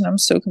some reason. I'm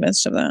so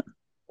convinced of that.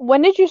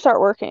 When did you start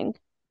working?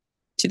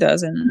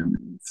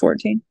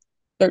 2014,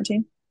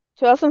 13.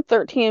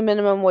 2013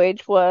 minimum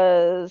wage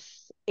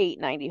was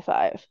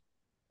 8.95.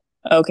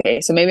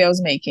 Okay, so maybe I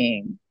was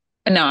making,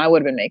 no, I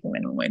would have been making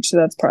minimum wage. So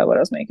that's probably what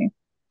I was making.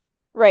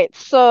 Right.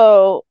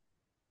 So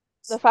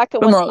the fact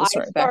that But moral of the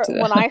story, back to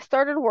when I the.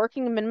 started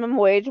working, minimum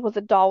wage was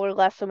 $1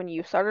 less than when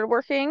you started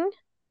working.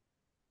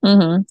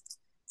 Mm-hmm.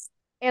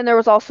 And there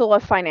was also a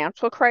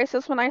financial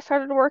crisis when I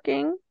started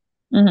working.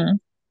 Mm-hmm.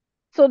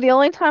 So the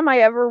only time I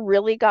ever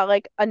really got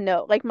like a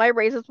note, like my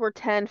raises were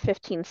 10,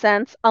 15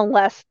 cents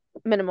unless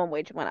minimum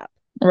wage went up.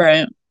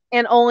 Right.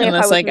 And only if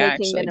I Unless was like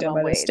making actually done minimum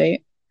by the wage.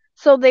 state.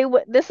 So they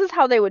would this is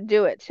how they would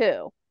do it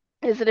too.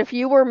 Is that if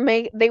you were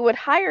they would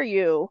hire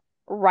you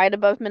right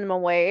above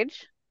minimum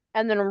wage,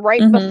 and then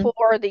right Mm-hmm.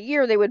 before the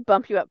year they would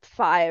bump you up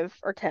 5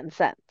 or 10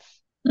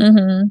 cents.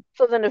 Mm-hmm.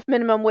 So then if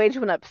minimum wage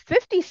went up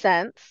 50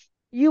 cents,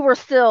 you were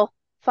still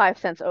 5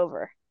 cents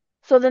over.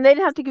 So then they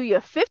didn't have to give you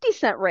a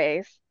 50-cent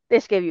raise, they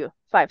just gave you a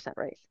 5-cent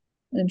raise.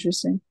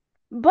 Interesting.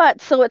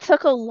 But so it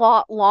took a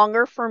lot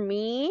longer for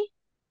me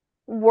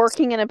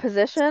working in a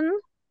position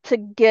to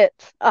get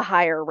a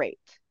higher rate.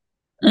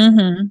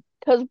 Mm-hmm.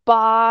 Because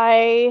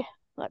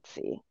let's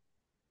see.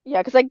 Yeah,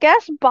 because I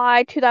guess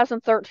by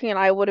 2013,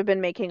 I would have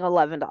been making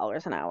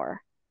 $11 an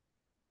hour.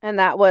 And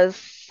that was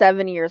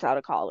 7 years out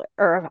of college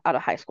or out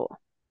of high school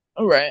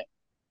All right.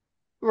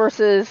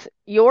 versus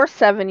your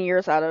 7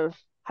 years out of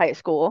high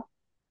school,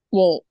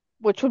 Well,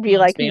 which would be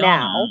let's like be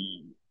now, honest.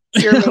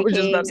 you're I was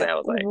just about to making say, I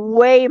was like,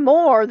 way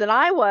more than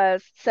I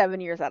was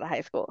 7 years out of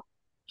high school.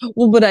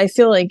 well, but I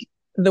feel like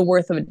the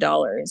worth of a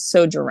dollar is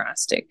so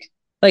drastic.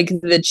 Like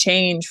the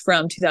change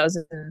from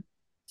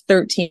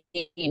 2013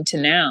 to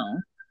now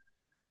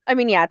I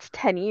mean, yeah, it's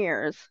 10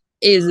 years.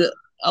 is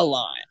a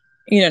lot.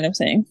 You know what I'm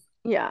saying?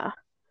 Yeah.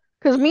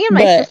 Because me and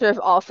my But sister have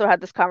also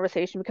had this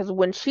conversation because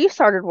when she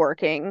started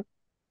working,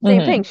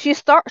 same thing.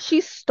 mhm.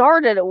 She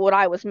started at what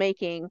I was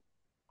making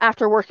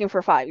after working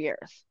for 5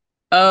 years.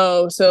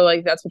 Oh, so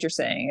like that's what you're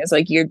saying. It's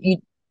like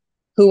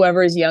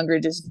whoever is younger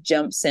just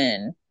jumps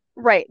in.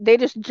 Right. They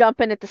just jump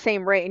in at the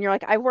same rate, and you're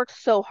like, I worked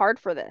so hard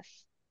for this.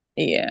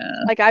 Yeah.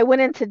 Like, I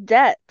went into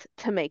debt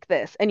to make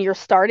this, and you're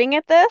starting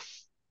at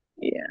this.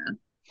 Yeah.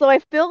 So I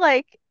feel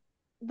like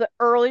the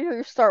earlier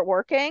you start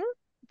working,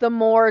 the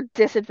more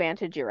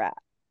disadvantaged you're at,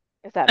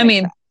 if that I makes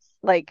mean, sense.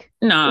 Like,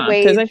 nah,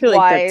 because wage wise,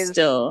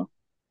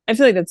 I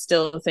feel like that's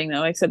still a thing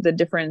though, except the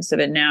difference of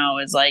it now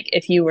is like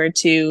if you were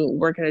to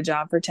work at a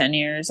job for 10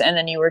 years and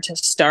then you were to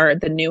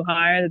start the new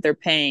hire that they're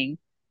paying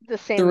the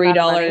same amount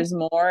of money.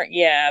 $3 more,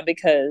 yeah,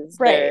 because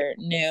Right. they're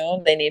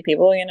new, they need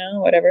people,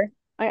 whatever.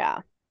 Oh, yeah.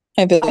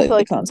 I feel I like feel the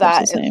like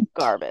concept's the that is same.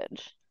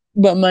 garbage.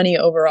 But money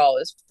overall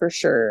is for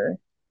sure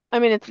I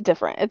mean, it's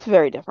different. It's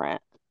very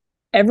different.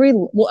 I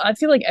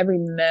feel like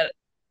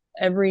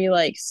every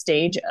like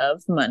stage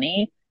of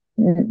money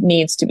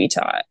needs to be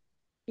taught.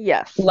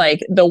 Yes.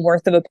 Like the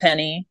worth of a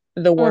penny,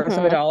 the worth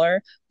of a Mhm.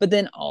 dollar, but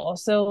then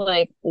also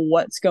like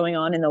what's going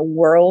on in the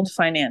world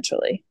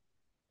financially.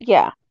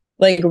 Yeah.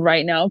 Like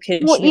right now,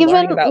 kids Well, should be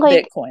learning even about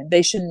like Bitcoin.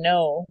 They should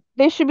know.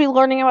 they should be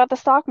learning about the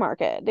stock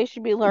market. They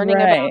should be learning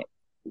about Right.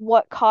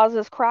 what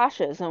causes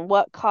crashes and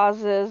what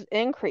causes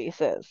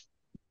increases.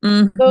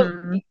 Those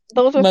Mm-hmm.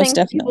 those are Most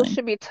things people definitely.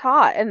 should be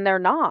taught, and they're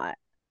not.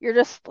 You're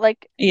just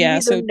like, you Yeah.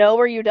 either So, know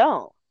or you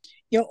don't.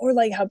 or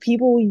like how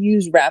people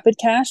use rapid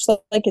cash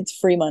like it's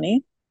free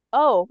money.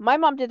 Oh, my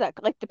mom did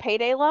that, like the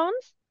payday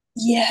loans.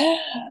 Yeah.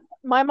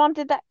 My mom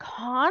did that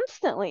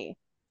constantly.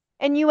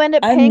 And you end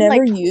up I've paying never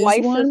like used twice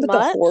as one, but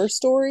the horror much.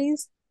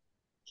 stories.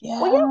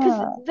 Well, yeah, because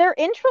Yeah. their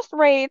interest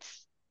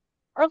rates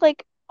are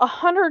like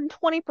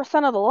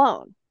 120% of the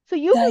loan. So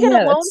you can get a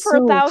Yeah, loan that's for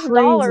so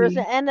 $1,000 crazy.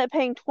 and end up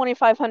paying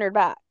 2,500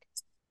 back.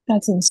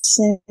 That's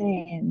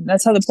insane.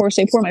 That's how the poor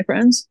stay poor, my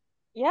friends.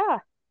 Yeah,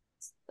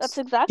 that's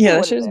exactly Yeah, that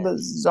what it shit is is.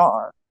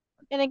 bizarre.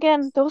 And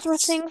again, those were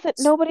things that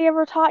nobody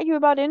ever taught you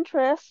about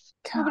interest.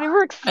 Nobody God,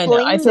 ever I know.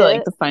 I explained feel like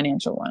it. the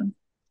financial one.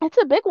 It's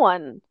a big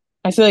one.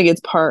 I feel like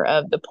it's part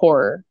of the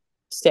poor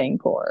staying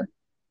poor.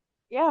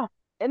 Yeah.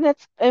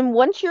 And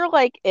once you're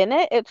like in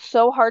it, it's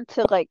so hard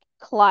to like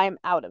climb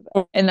out of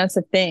it. And that's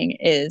the thing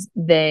is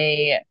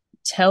they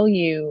tell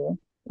you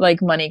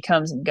like money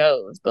comes and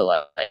goes, but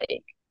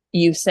like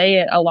you say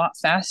it a lot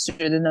faster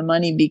than the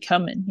money be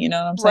coming. You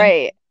know what I'm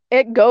saying? Right.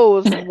 It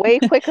goes way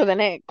quicker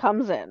than it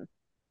comes in.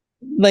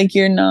 Like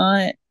you're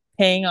not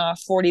paying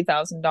off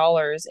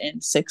 $40,000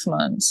 in 6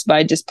 months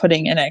by just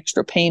putting an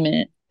extra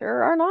payment.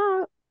 Sure are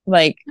not.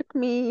 Like Took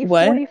me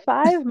what?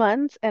 45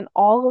 months and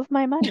all of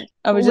my money.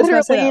 I was just about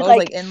to say that. Literally I was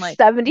like like in like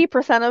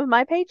 70% of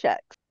my paychecks.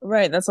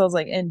 right. That's what I was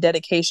like in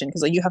dedication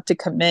because like you have to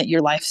commit your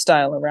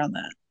lifestyle around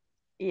that.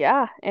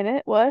 Yeah, and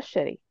it was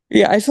shitty.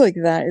 Yeah, I feel like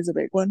that is a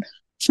big one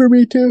for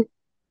me too.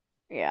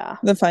 Yeah.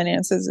 The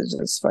finances is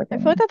just I feel like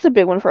fucking. that's a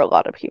big one for a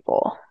lot of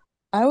people.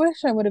 I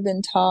wish I would have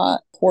been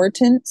taught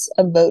importance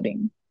of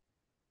voting.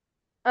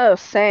 Oh,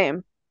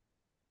 same.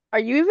 Are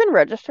you even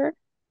registered?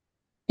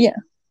 Yeah,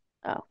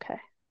 Oh, okay.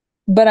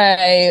 but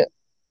I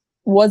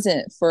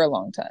wasn't for a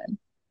long time.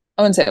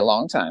 I wouldn't say a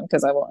long time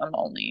because I'm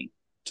only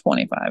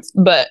 25,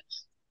 but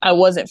I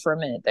wasn't for a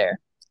minute there.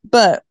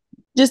 But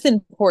just the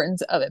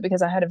importance of it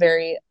because I had a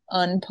very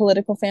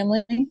unpolitical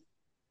family.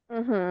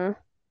 Mm-hmm.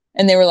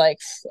 And they were like,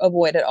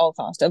 avoid at all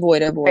cost,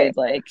 avoid, Right.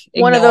 like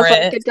One of ignore those,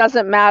 like, it. it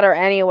doesn't matter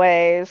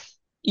anyways.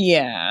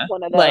 Yeah,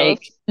 One of like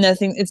those.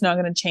 nothing. It's not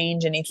going to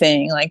change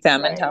anything. Like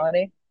that Right.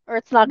 mentality. Or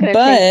it's not going to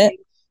change But anything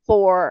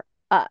for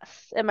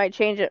us. It might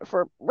change it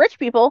for rich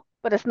people,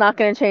 but it's not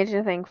going to change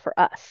anything for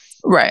us.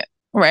 right,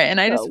 and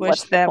I So just wish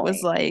what's the that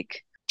was point?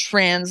 like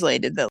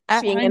translated though.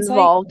 At Being hindsight,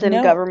 involved in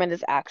no. government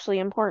is actually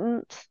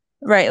important.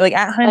 Right, like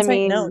at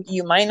hindsight, no. mean,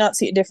 You might not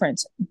see a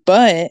difference,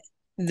 but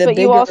the but you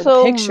bigger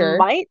also picture,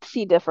 might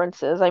see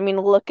differences. I mean,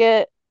 look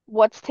at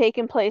what's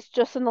taken place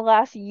just in the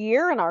last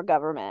year in our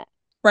government.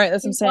 right?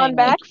 That's what I'm We've gone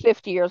saying. Like back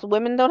 50 years.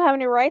 Women don't have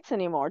any rights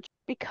anymore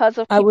because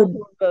of I people would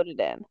who are voted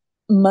in.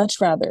 much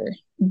rather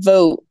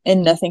vote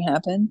and nothing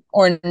happen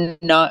or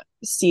not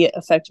see it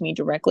affect me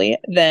directly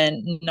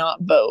than not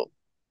vote.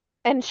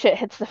 And shit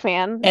hits the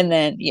fan. And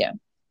then, yeah,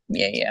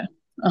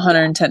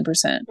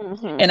 110%.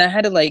 Mm-hmm. And I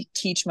had to like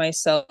teach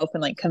myself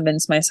and like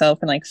convince myself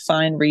and like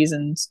find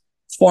reasons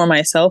for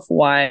myself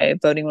why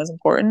voting was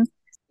important.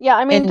 Yeah,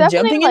 I mean, And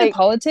definitely jumping like, into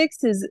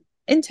politics is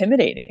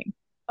intimidating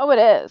oh, it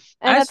is.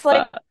 And as it's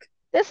like, fuck.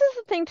 this is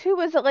the thing too,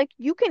 is that like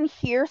you can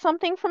hear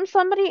something from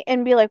somebody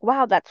and be like,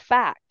 wow, that's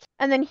fact.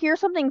 And then hear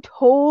something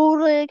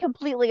totally,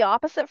 completely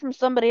opposite from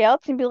somebody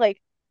else and be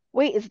like,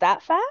 wait, is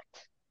that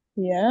fact?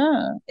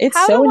 Yeah, it's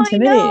How so do I know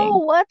intimidating.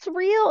 what's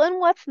real and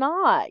what's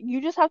not?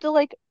 You just have to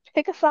like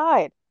pick a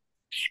side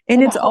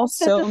And and it's hope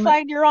that the also,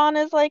 side you're on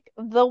is like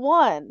the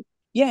one.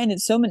 yeah, and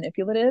it's so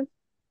manipulative.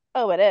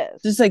 Oh, it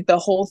is. Just like the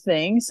whole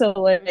thing. So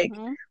like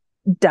Mm-hmm.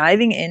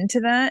 diving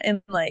into that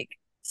and like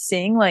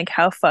seeing like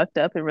how fucked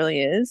up it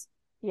really is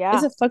Yeah.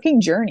 a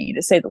fucking journey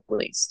to say the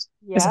least.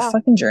 It's a Yeah.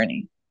 fucking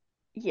journey.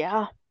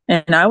 Yeah.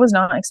 And I was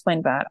not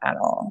explained that at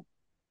all.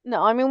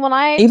 No, I mean, when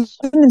I Even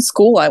in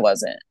school, I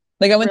wasn't.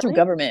 Like I went through Really?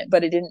 government,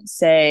 but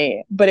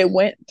it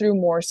went through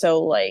more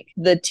so like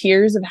the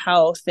tiers of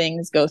how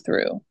things go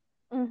through.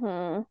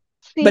 Mm-hmm.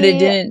 But it See,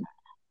 didn't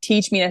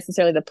teach me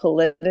necessarily the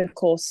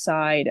political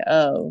side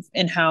of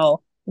and how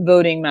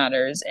voting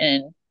matters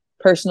and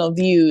personal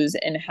views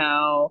and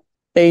how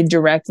they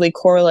directly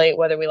correlate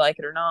whether we like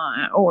it or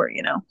not, or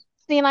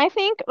and I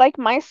think like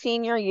my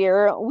senior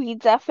year, we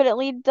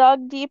definitely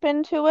dug deep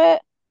into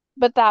it,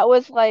 but that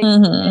was like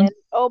Mm-hmm. when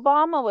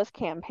Obama was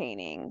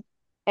campaigning,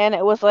 and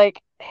it was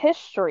like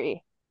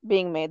history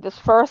being made. This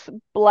first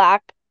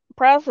black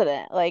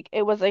president, like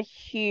it was a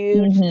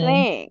huge Mm-hmm.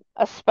 thing,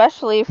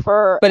 especially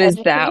for But is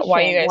that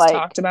why you education. guys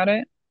talked about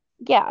it?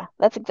 Yeah,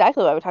 that's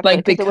exactly why we talked about it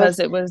Like because because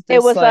it was it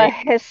this was a like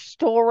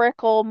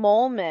historical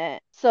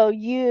moment. So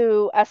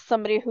you, as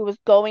somebody who was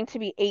going to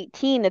be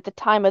 18 at the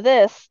time of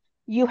this,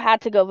 you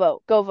had to go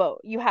vote. Go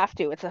vote. You have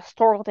to. It's a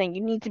historical thing.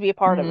 You need to be a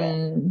part of it.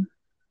 mm,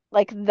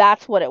 Like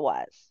that's what it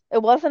was.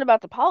 It wasn't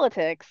about the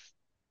politics.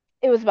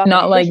 It was about the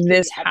not like history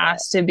this of it.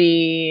 has to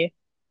be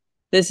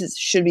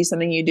should be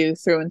something you do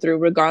through and through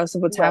regardless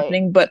of what's Right.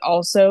 happening, but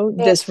also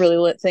this It's really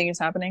lit thing is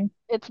happening.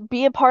 it's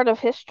be a part of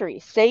history.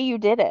 Say you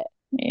did it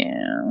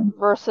Yeah.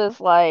 versus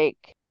like,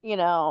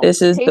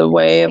 This is take the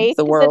way of take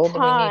the the world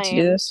and we need to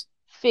do time, this.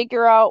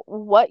 figure out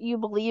what you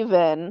believe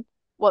in,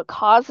 what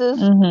causes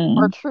are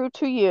Mm-hmm. true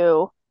to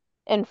you,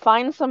 and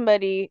find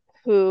somebody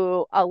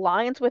who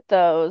aligns with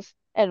those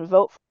and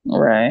vote.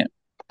 Right.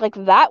 Like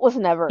that was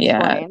never Yeah.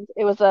 explained.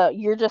 It was a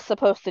you're just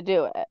supposed to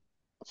do it.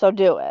 So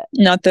do it.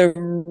 Not the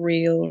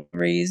real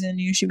reason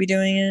you should be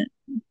doing it.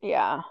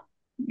 Yeah.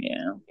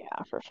 Yeah.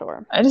 Yeah, for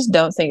sure. I just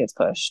don't think it's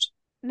pushed.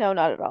 No,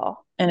 not at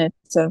all. And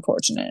it's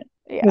unfortunate.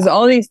 Because Yeah.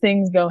 all these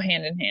things go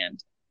hand in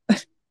hand.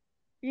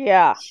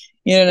 Yeah.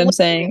 You know what I'm Literally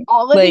saying?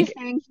 all of these Like,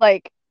 things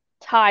like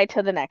tie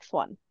to the next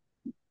one.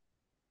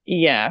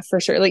 yeah, for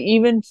sure. Like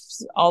even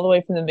all the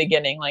way from the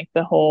beginning, like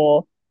the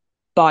whole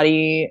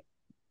body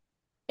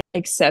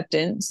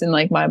acceptance and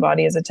like my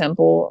body as a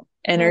temple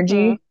Mm-hmm.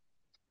 energy,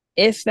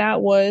 if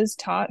that was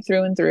taught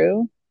through and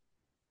through,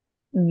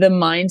 the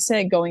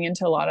mindset going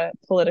into a lot of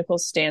political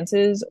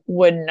stances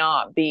would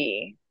not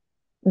be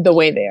the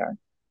way they are.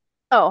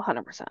 Oh,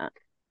 100%.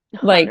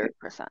 Like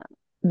 100%.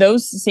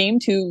 those seem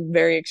two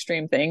very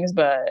extreme things,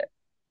 but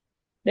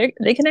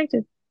they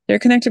connected. They're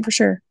connected for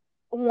sure.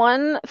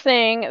 One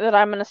thing that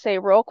I'm going to say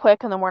real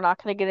quick, and then we're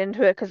not going to get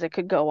into it because it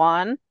could go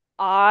on.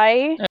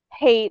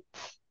 Hate,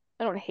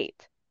 I don't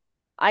hate,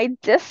 I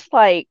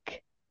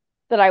dislike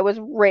that I was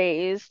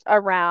raised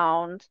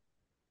around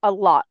a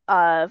lot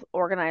of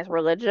organized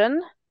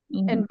religion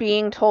Mm-hmm. and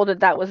being told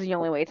that that was the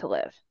only way to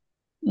live.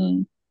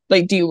 Mm.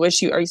 Like, are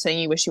you saying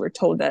you wish you were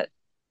told that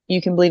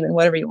you can believe in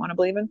whatever you want to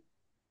believe in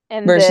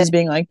And that versus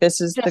being like,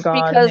 this is the just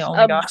God and the because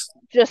only a God?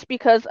 just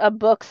because a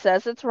book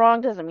says it's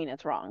wrong doesn't mean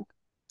it's wrong.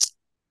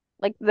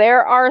 Like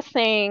there are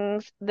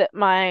things that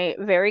my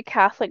very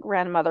Catholic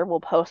grandmother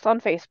will post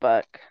on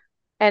Facebook,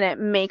 and it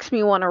makes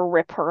me want to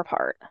rip her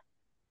apart.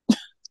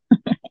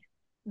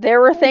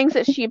 There were things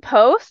that she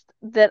posts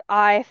that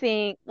I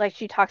think, like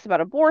she talks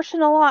about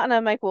abortion a lot, and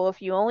I'm like, well,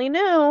 if you only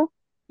knew,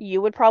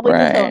 you would probably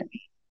Right, disown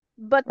me.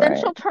 But then right.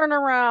 she'll turn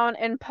around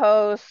and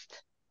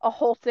post a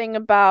whole thing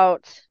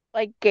about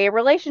like gay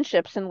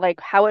relationships and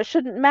like how it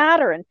shouldn't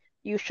matter and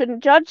you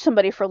shouldn't judge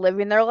somebody for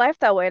living their life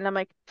that way. And I'm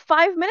like,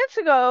 5 minutes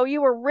ago,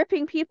 you were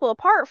ripping people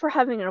apart for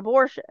having an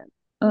abortion.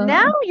 Now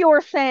Uh-huh.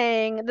 you're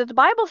saying that the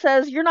Bible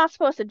says you're not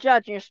supposed to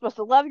judge and you're supposed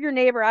to love your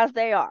neighbor as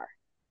they are.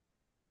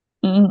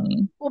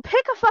 Mm-hmm. Well,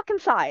 pick a fucking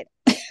side.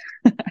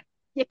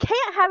 You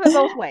can't have it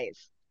both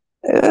ways.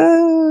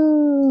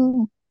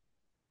 Oh,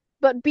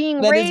 But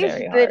being that is raised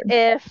very that hard.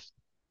 if,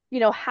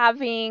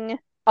 having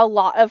a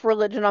lot of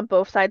religion on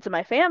both sides of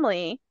my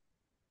family,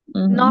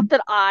 Mm-hmm. not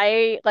that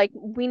I like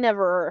we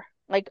never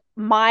like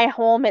my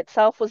home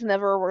itself was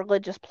never a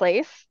religious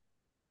place,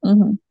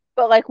 Mm-hmm.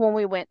 but like when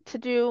we went to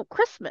do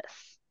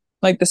Christmas,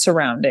 Like the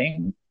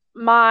surrounding.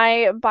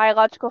 my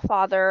biological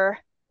father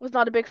was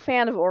not a big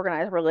fan of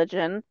organized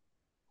religion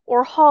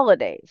or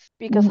holidays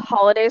because Mm-hmm.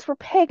 holidays were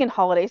pagan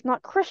holidays,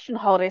 not Christian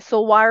holidays.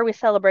 So why are we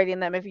celebrating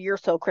them if you're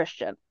so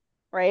Christian,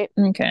 right?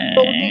 So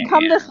it would Okay,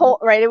 become this whole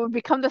right, it would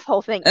become this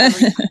whole thing yeah.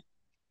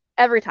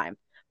 every time.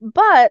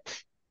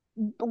 But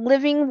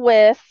living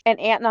with an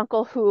aunt and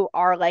uncle who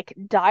are like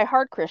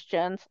diehard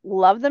Christians,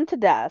 love them to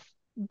death,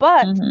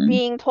 but Mm-hmm.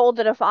 being told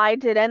that if I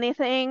did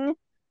anything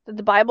that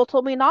the Bible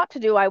told me not to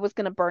do, I was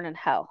going to burn in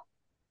hell.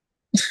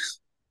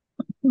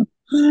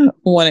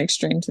 One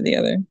extreme to the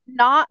other.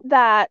 Not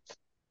that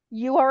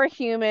you are a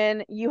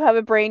human, you have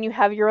a brain, you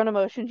have your own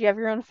emotions, you have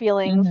your own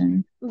feelings.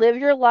 Mm-hmm. Live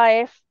your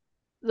life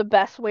the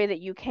best way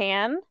that you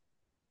can.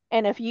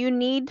 And if you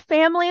need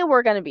family,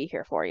 we're going to be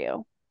here for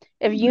you.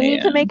 If you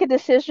need to Yeah. make a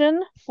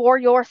decision for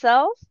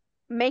yourself,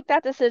 make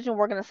that decision.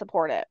 We're going to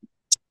support it.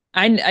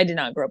 I did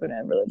not grow up in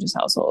a religious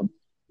household,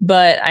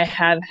 but I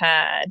have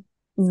had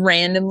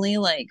randomly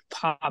like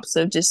pops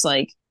of just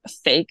like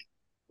fake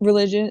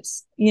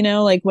religious,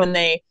 like when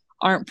they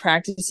aren't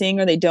practicing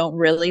or they don't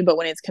really, but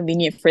when it's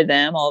convenient for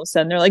them, all of a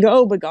sudden they're like,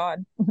 oh, but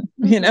God,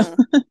 you know?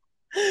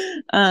 Hmm.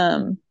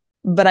 um,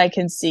 but I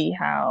can see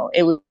how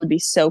it would be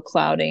so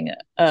clouding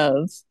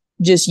of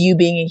just you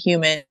being a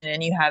human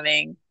and you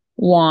having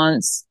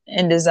wants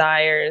and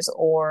desires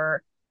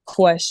or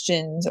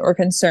questions or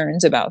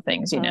concerns about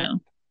things, you know?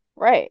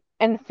 Right.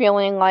 And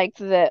feeling like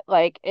that,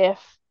 like if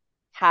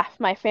half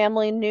my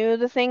family knew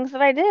the things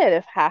that I did,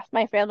 if half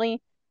my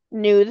family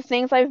knew the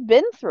things I've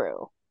been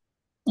through,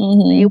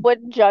 they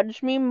would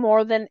judge me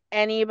more than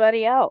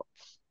anybody else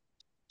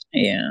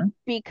Yeah. And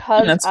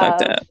because that's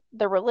fucked of up.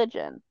 the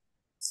religion.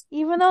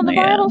 Even though the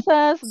Yeah. Bible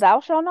says, thou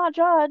shalt not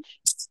judge.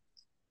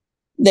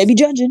 They be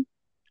judging.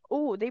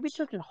 Ooh, they be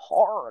judging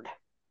hard.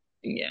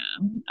 Yeah.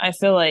 I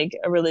feel like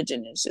a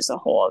religion is just a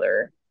whole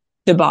other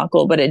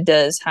debacle, but it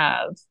does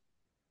have,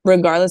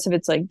 regardless if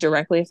it's like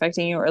directly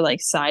affecting you or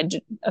like side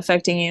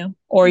affecting you,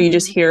 or you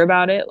just hear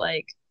about it,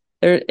 like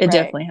it Right.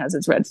 definitely has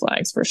its red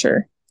flags for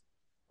sure.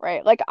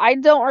 Right. Like I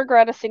don't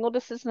regret a single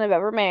decision I've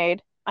ever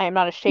made. I am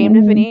not ashamed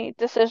of any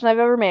decision I've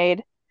ever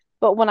made.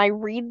 But when I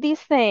read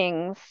these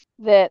things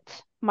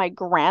that my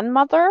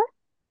grandmother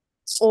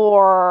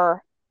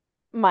or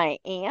my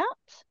aunt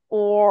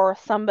or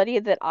somebody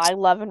that I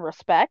love and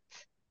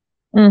respect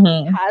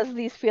has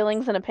these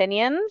feelings and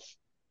opinions,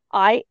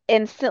 I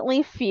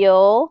instantly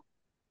feel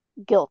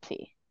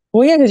guilty.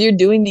 Well, yeah, because you're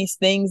doing these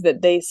things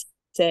that they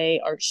say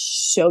are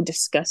so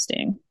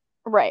disgusting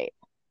Right.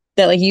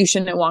 that like you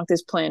shouldn't walk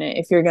this planet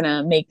if you're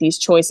gonna make these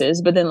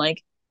choices. But then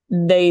like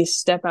they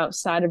step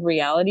outside of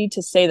reality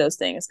to say those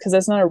things because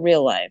that's not a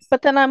real life.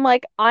 But then I'm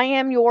like, I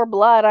am your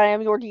blood, I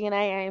am your DNA,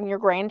 I am your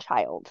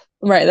grandchild.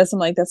 Right. I'm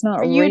like, that's not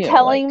Are real. you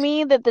telling Like,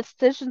 me that the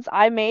decisions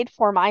I made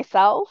for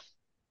myself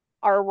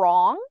are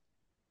wrong?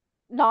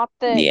 Not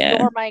that yeah.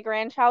 you're my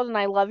grandchild and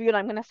I love you and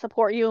I'm going to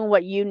support you in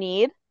what you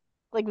need.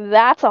 Like,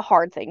 that's a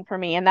hard thing for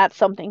me. And that's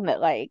something that,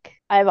 like,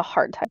 I have a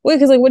hard time. Wait,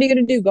 because like, what are you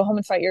gonna do? Go home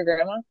and fight your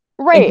grandma?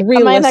 Right. Like,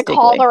 Am I going to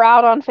call realistically. her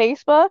out on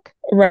Facebook?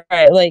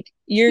 Right. Like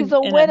you're, She's a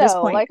and at this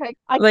widow. point, Like,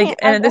 I like, can't,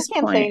 and at I this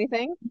can't say point,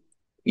 anything.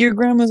 your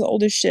grandma's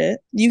old as shit.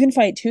 You can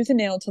fight tooth and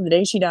nail till the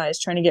day she dies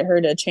trying to get her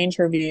to change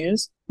her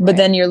views. But Right.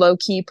 then you're low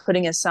key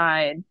putting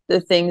aside the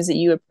things that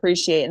you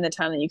appreciate and the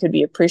time that you could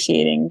be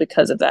appreciating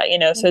because of that, you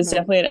know? So it's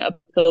definitely an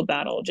uphill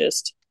battle,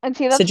 just And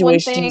see, that's one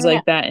situations thing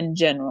like that in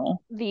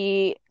general.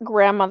 the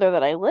grandmother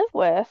that I live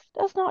with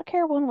does not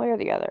care one way or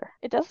the other.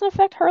 It doesn't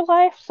affect her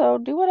life, so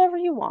do whatever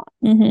you want.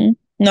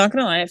 Not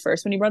gonna lie, at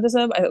first when you brought this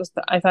up,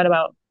 I thought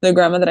about the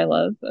grandma that I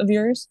love of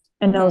yours,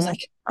 and I was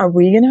like, "Are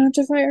we gonna have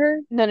to fight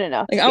her?" No.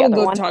 Like, It's I the will other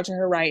go one. talk to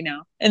her right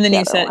now. And then The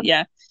you other said, one.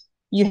 yeah,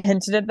 you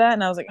hinted at that,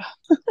 and I was like,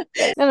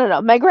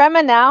 No. My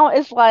grandma now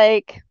is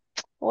like,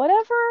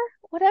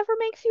 whatever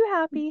makes you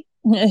happy.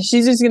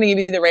 she's just gonna give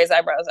you the raised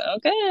eyebrows.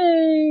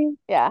 Okay.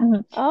 Yeah.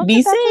 Okay, Be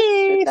if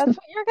safe. that's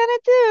what you're gonna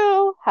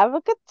do. Have a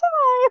good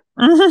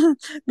time.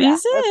 Be Yeah,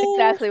 safe. that's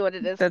exactly what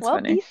it is. That's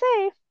Well, be funny.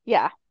 safe.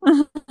 Yeah.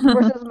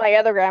 Versus my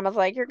other grandma's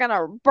like, you're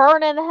gonna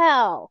burn in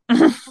hell. I'm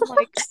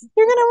like,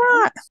 You're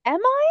gonna rot. am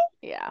I?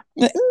 Yeah.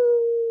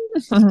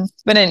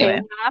 But Okay,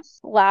 anyway,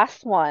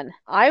 last one.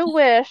 I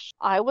wish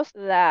I was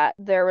that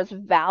there was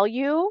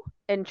value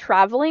in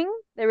traveling,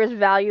 there was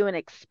value in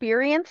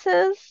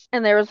experiences,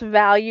 and there was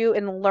value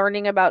in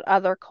learning about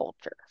other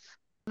cultures.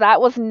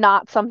 That was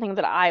not something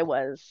that I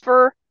was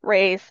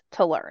raised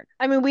to learn.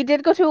 I mean, we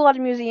did go to a lot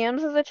of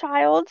museums as a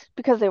child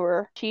because they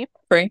were cheap.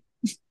 free.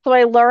 So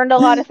I learned a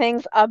lot of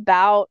things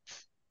about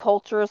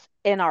cultures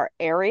in our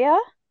area.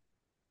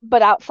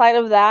 But outside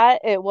of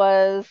that, it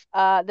was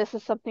this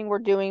is something we're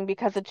doing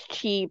because it's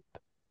cheap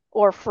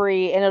or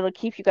free and it'll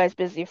keep you guys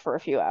busy for a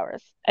few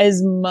hours.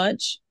 As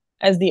much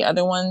as the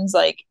other ones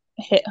like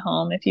hit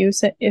home, if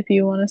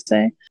you want to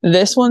say,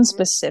 this one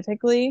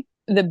specifically,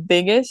 the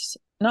biggest,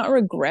 not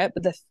regret,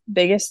 but the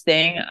biggest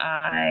thing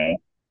I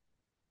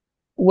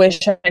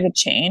wish I could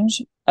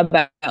change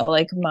about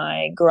like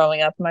my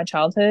growing up, my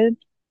childhood,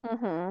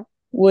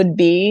 would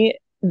be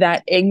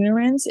that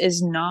ignorance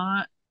is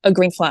not a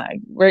green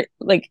flag. Right?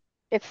 Like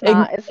it's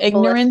not as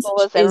ignorance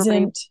blissful as everybody.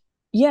 isn't.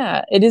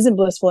 Yeah, it isn't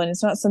blissful, and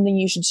it's not something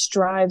you should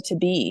strive to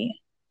be.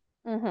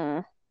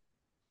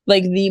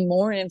 Like the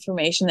more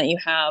information that you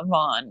have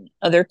on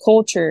other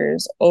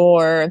cultures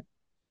or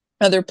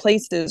other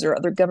places or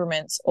other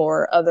governments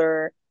or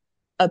other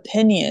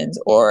opinions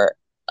or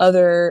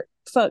other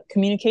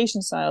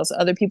communication styles,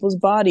 other people's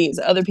bodies,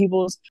 other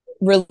people's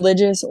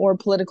religious or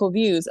political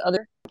views,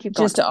 other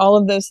just all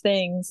of those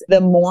things, the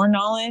more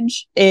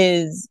knowledge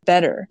is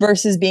better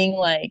versus being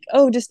like,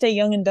 oh, just stay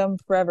young and dumb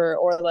forever,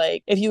 or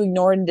like if you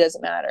ignore it, it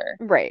doesn't matter,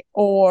 right?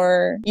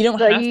 Or you don't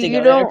have to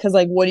go there because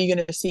like what are you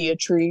gonna see? A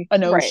tree,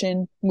 an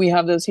ocean? We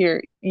have those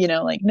here, you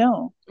know, like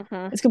no.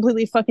 It's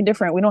completely fucking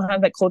different. We don't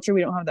have that culture.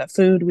 We don't have that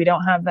food. We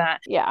don't have that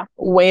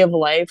way of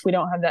life. We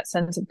don't have that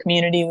sense of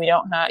community. We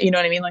don't have, you know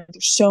what I mean? Like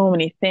there's so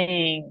many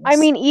things. I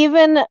mean,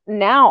 even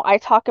now I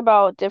talk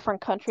about different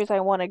countries I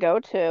want to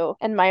go to,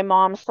 and my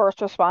mom's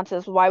first response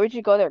is, why would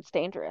you go there? It's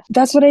dangerous.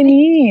 That's what I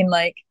mean.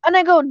 Like, and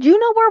I go, do you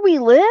know where we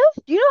live?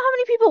 Do you know how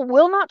many people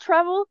will not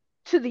travel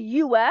to the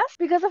US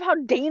because of how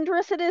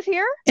dangerous it is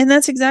here. And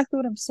that's exactly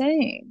what I'm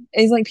saying.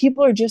 Is like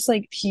people are just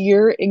like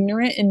pure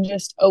ignorant and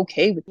just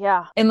okay with it.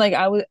 Yeah. And like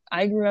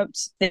I grew up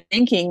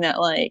thinking that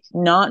like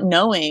not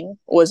knowing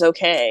was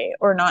okay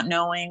or not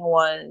knowing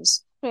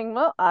was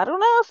Well, I don't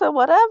know, so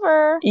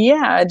whatever.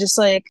 yeah, just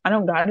like I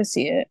don't gotta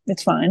see it.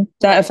 It's fine.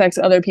 That Right. affects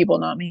other people,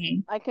 not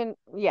me.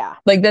 Yeah.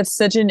 Like that's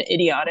such an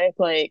idiotic,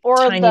 like Or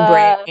tiny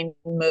brain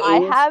move. I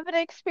haven't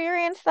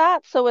experienced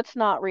that, so it's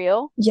not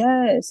real.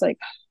 Yes, like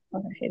I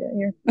hate it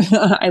here.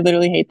 I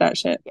literally hate that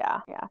shit.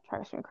 Yeah,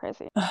 drives me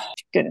crazy.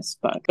 Goodness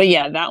fuck. But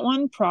yeah, that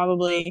one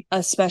probably,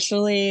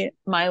 especially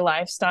my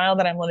lifestyle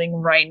that I'm living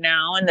right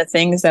now and the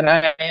things that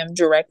I am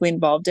directly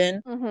involved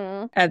in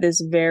at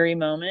this very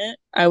moment,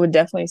 I would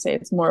definitely say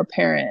it's more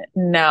apparent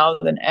now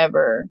than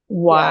ever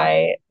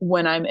why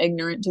when I'm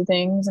ignorant to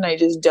things and I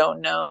just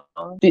don't know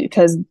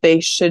because they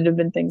should have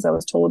been things I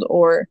was told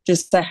or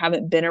just I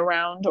haven't been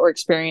around or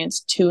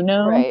experienced to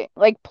know. Right.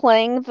 Like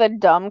playing the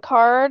dumb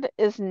card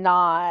isn't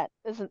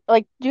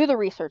like do the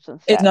research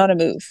instead. It's not a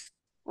move.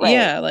 Right.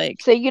 Yeah, like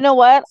so you know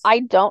what? I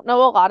don't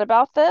know a lot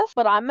about this,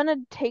 but I'm gonna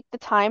take the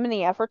time and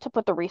the effort to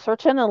put the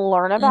research in and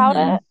learn about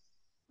it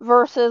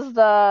versus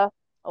I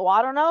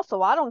don't know,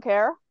 so I don't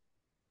care.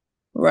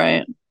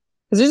 Right.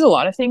 Because there's a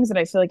lot of things that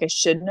I feel like I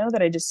should know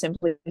that I just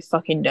simply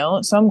fucking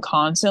don't. So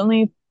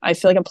I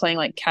feel like I'm playing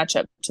like catch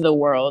up to the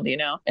world, you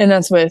know? And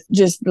that's with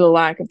just the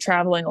lack of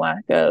traveling,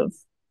 lack of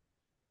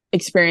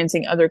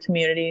experiencing other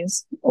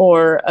communities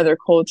or other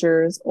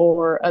cultures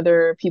or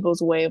other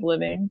people's way of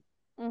living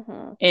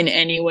in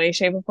any way,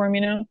 shape, or form,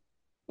 you know?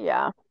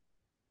 Yeah.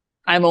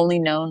 I've only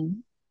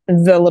known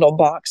the little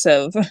box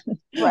of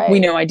we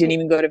know I didn't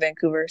even go to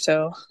Vancouver,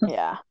 so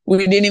yeah.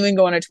 We didn't even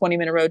go on a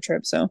 20-minute road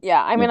trip, so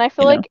yeah, I mean, I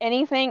feel like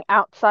anything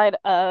outside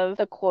of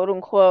the quote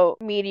unquote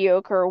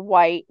mediocre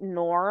white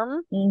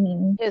norm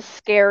is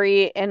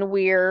scary and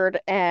weird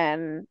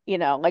and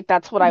like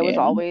that's what I was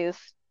always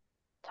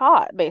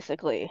taught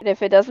basically. And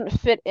if it doesn't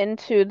fit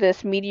into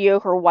this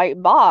mediocre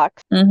white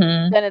box,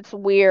 then it's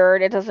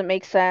weird, it doesn't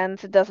make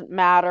sense, it doesn't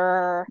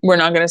matter. We're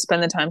not going to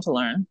spend the time to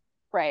learn.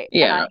 Right.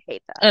 Yeah. And I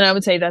hate that. And I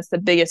would say that's the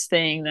biggest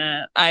thing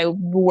that I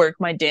work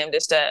my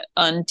damnedest at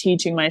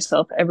unteaching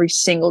myself every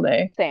single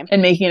day. Same.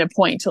 And making it a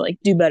point to like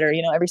do better,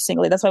 every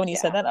single day. That's why when you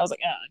said that, I was like,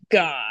 oh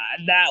God,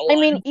 that one.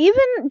 I mean,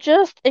 even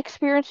just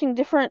experiencing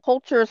different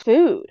cultures'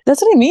 food. That's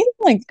what I mean.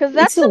 Like, because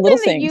that's something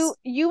that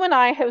you and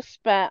I have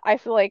spent, I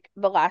feel like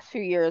the last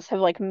few years have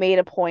like made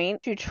a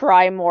point to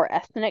try more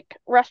ethnic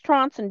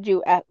restaurants and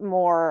do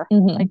more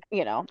like,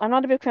 I'm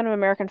not a big fan of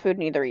American food,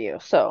 neither are you.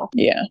 So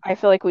yeah, I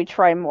feel like we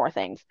try more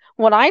things.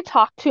 When I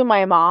talk to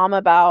my mom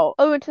about,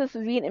 we went to this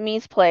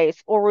Vietnamese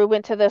place, or we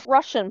went to this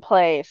Russian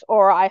place,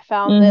 or I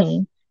found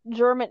this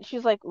German,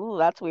 she's like, ooh,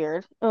 that's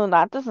weird. Oh,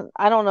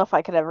 I don't know if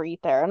I could ever eat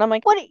there. And I'm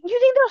like, what, you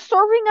think they're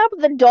serving up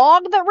the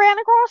dog that ran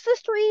across the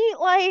street?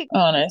 Like,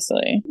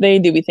 honestly, they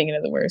do be thinking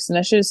of the worst. And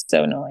that's just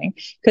so annoying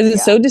because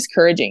it's so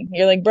discouraging.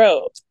 You're like,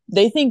 bro,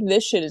 they think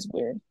this shit is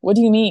weird. What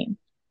do you mean?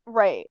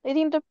 Right. They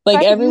think the like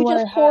fact everyone that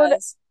you just poured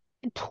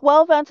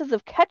 12 ounces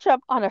of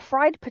ketchup on a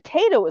fried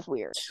potato is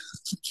weird.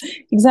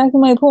 Exactly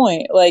my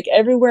point. Like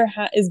everywhere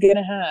is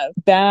gonna have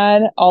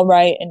bad, all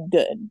right, and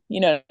good. You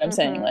know what I'm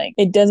saying? Like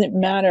it doesn't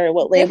matter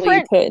what label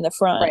you put in the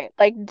front. Right.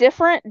 Like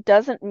different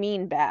doesn't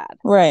mean bad.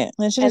 Right.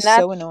 It's just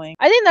so annoying.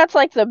 I think that's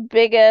like the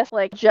biggest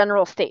like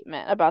general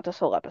statement about this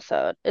whole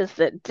episode is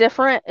that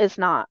different is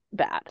not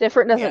bad.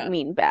 Different doesn't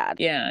mean bad.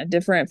 Yeah,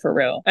 different for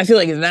real. I feel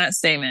like that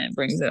statement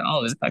brings it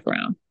all the fuck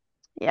around.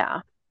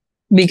 Yeah.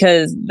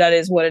 Because that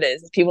is what it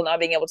is. People not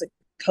being able to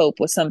cope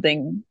with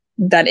something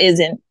that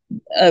isn't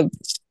a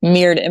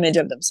mirrored image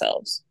of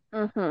themselves.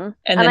 And then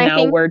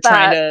now we're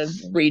trying to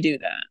redo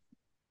that.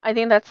 I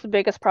think that's the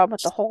biggest problem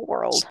with the whole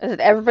world is that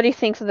everybody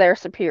thinks they're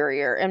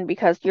superior, and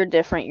because you're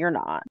different, you're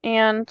not.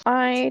 And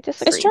I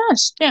disagree. It's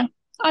trash. Yeah,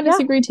 I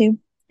disagree too.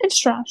 It's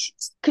trash.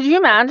 Could you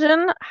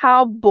imagine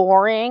how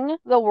boring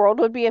the world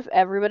would be if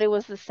everybody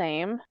was the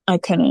same? I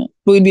couldn't.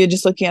 We'd be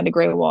just looking at a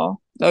gray wall.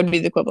 That would be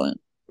the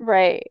equivalent.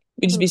 Right.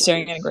 We'd just be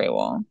staring at a gray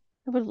wall.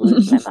 I would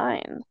lose my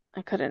mind.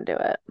 I couldn't do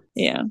it.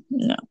 Yeah,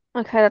 no.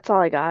 Okay, that's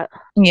all I got.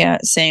 Yeah,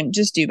 same.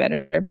 Just do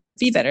better.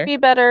 Be better. Be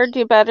better,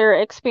 do better,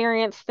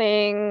 experience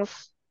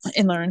things.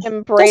 And learn.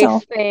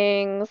 Embrace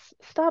things.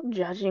 Stop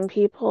judging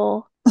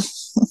people.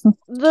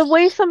 The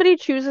way somebody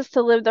chooses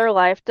to live their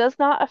life does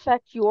not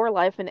affect your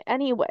life in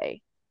any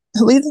way.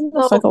 Leave them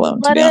the fuck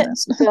alone, to be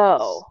honest.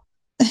 Go.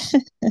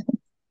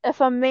 If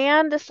a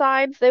man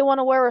decides they want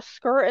to wear a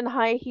skirt and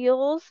high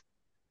heels,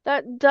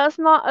 that does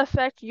not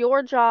affect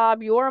your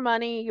job, your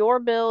money, your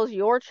bills,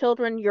 your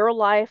children, your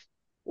life.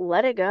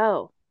 Let it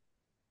go.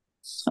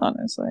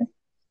 Honestly.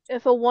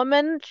 If a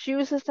woman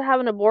chooses to have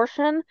an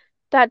abortion,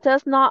 that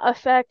does not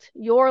affect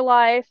your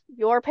life,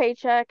 your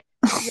paycheck,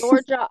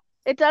 your job.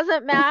 It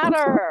doesn't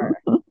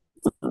matter.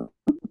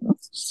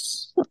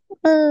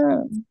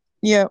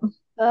 Yeah.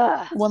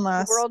 One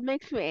last. The world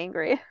makes me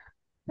angry.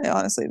 Yeah,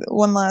 honestly,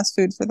 one last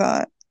food for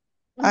thought.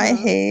 I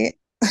hate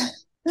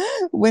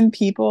when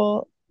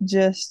people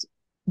just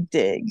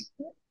dig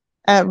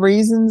at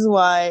reasons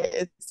why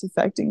it's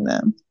affecting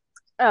them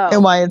and Oh,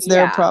 why it's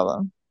their yeah.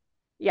 problem.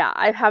 Yeah,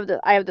 I have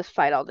this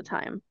fight all the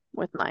time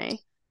with my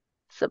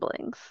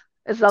siblings.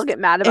 Is they'll get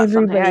mad about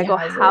something. Everybody I go,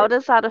 has how it.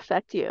 does that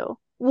affect you?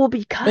 Well, Like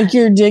because.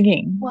 you're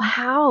digging. Well,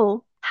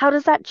 how? How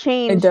does that It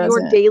change your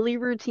doesn't. daily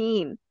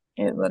routine?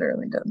 It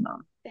literally does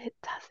not. It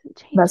doesn't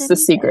change That's the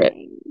secret.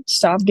 anything.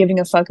 Stop giving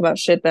a fuck about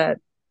shit that,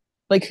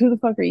 like, who the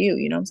fuck are you?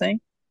 You know what I'm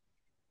saying?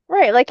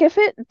 Right, like if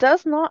it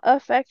does not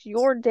affect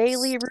your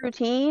daily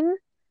routine,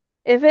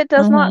 if it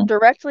does not Mhm.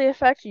 directly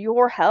affect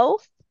your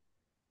health,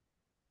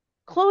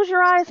 close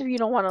your eyes if you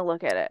don't want to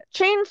look at it.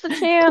 Change the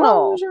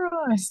channel. Close your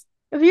eyes.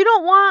 If you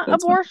don't want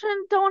That's fine.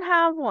 abortion, don't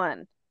have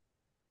one.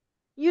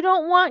 You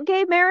don't want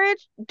gay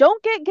marriage,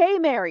 don't get gay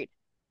married.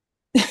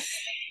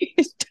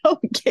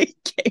 Don't get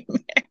gay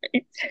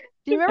married.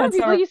 Do you remember That's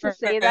people how used to we're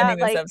say ending that?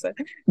 this Like, episode.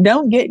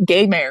 Don't get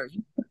gay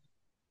married.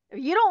 if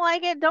you don't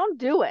like it, don't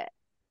do it.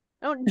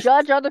 Don't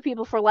judge other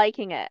people for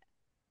liking it.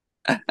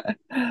 God.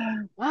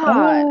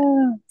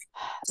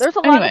 There's a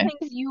lot of Anyway.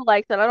 things you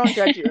like that I don't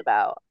judge you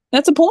about.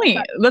 That's a point.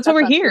 That's why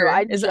we're not true. here.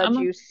 I is judge I'm-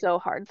 you so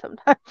hard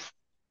sometimes.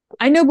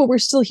 I know, but we're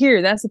still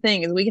here. That's the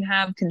thing, is we can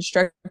have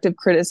constructive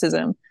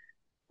criticism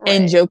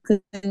and Right.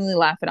 jokingly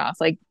laugh it off.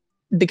 Like,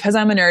 because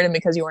I'm a nerd and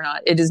because you are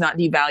not, it does not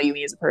devalue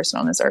me as a person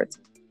on this earth.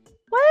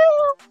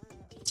 Well,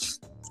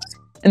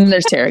 And then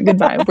there's Tara.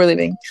 Goodbye. We're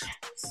leaving.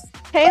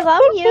 hey,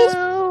 love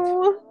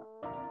you.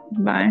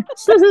 Bye.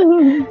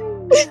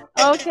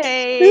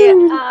 Okay.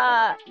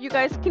 You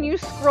guys, can you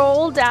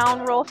scroll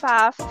down real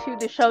fast to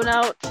the show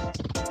notes?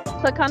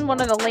 Click on one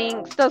of the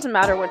links. Doesn't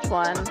matter which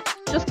one.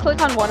 Just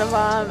click on one of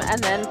them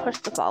and then push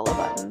the follow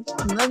button.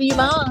 Love you.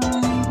 Bye.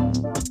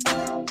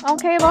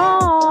 Okay,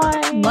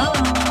 bye.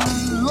 Bye.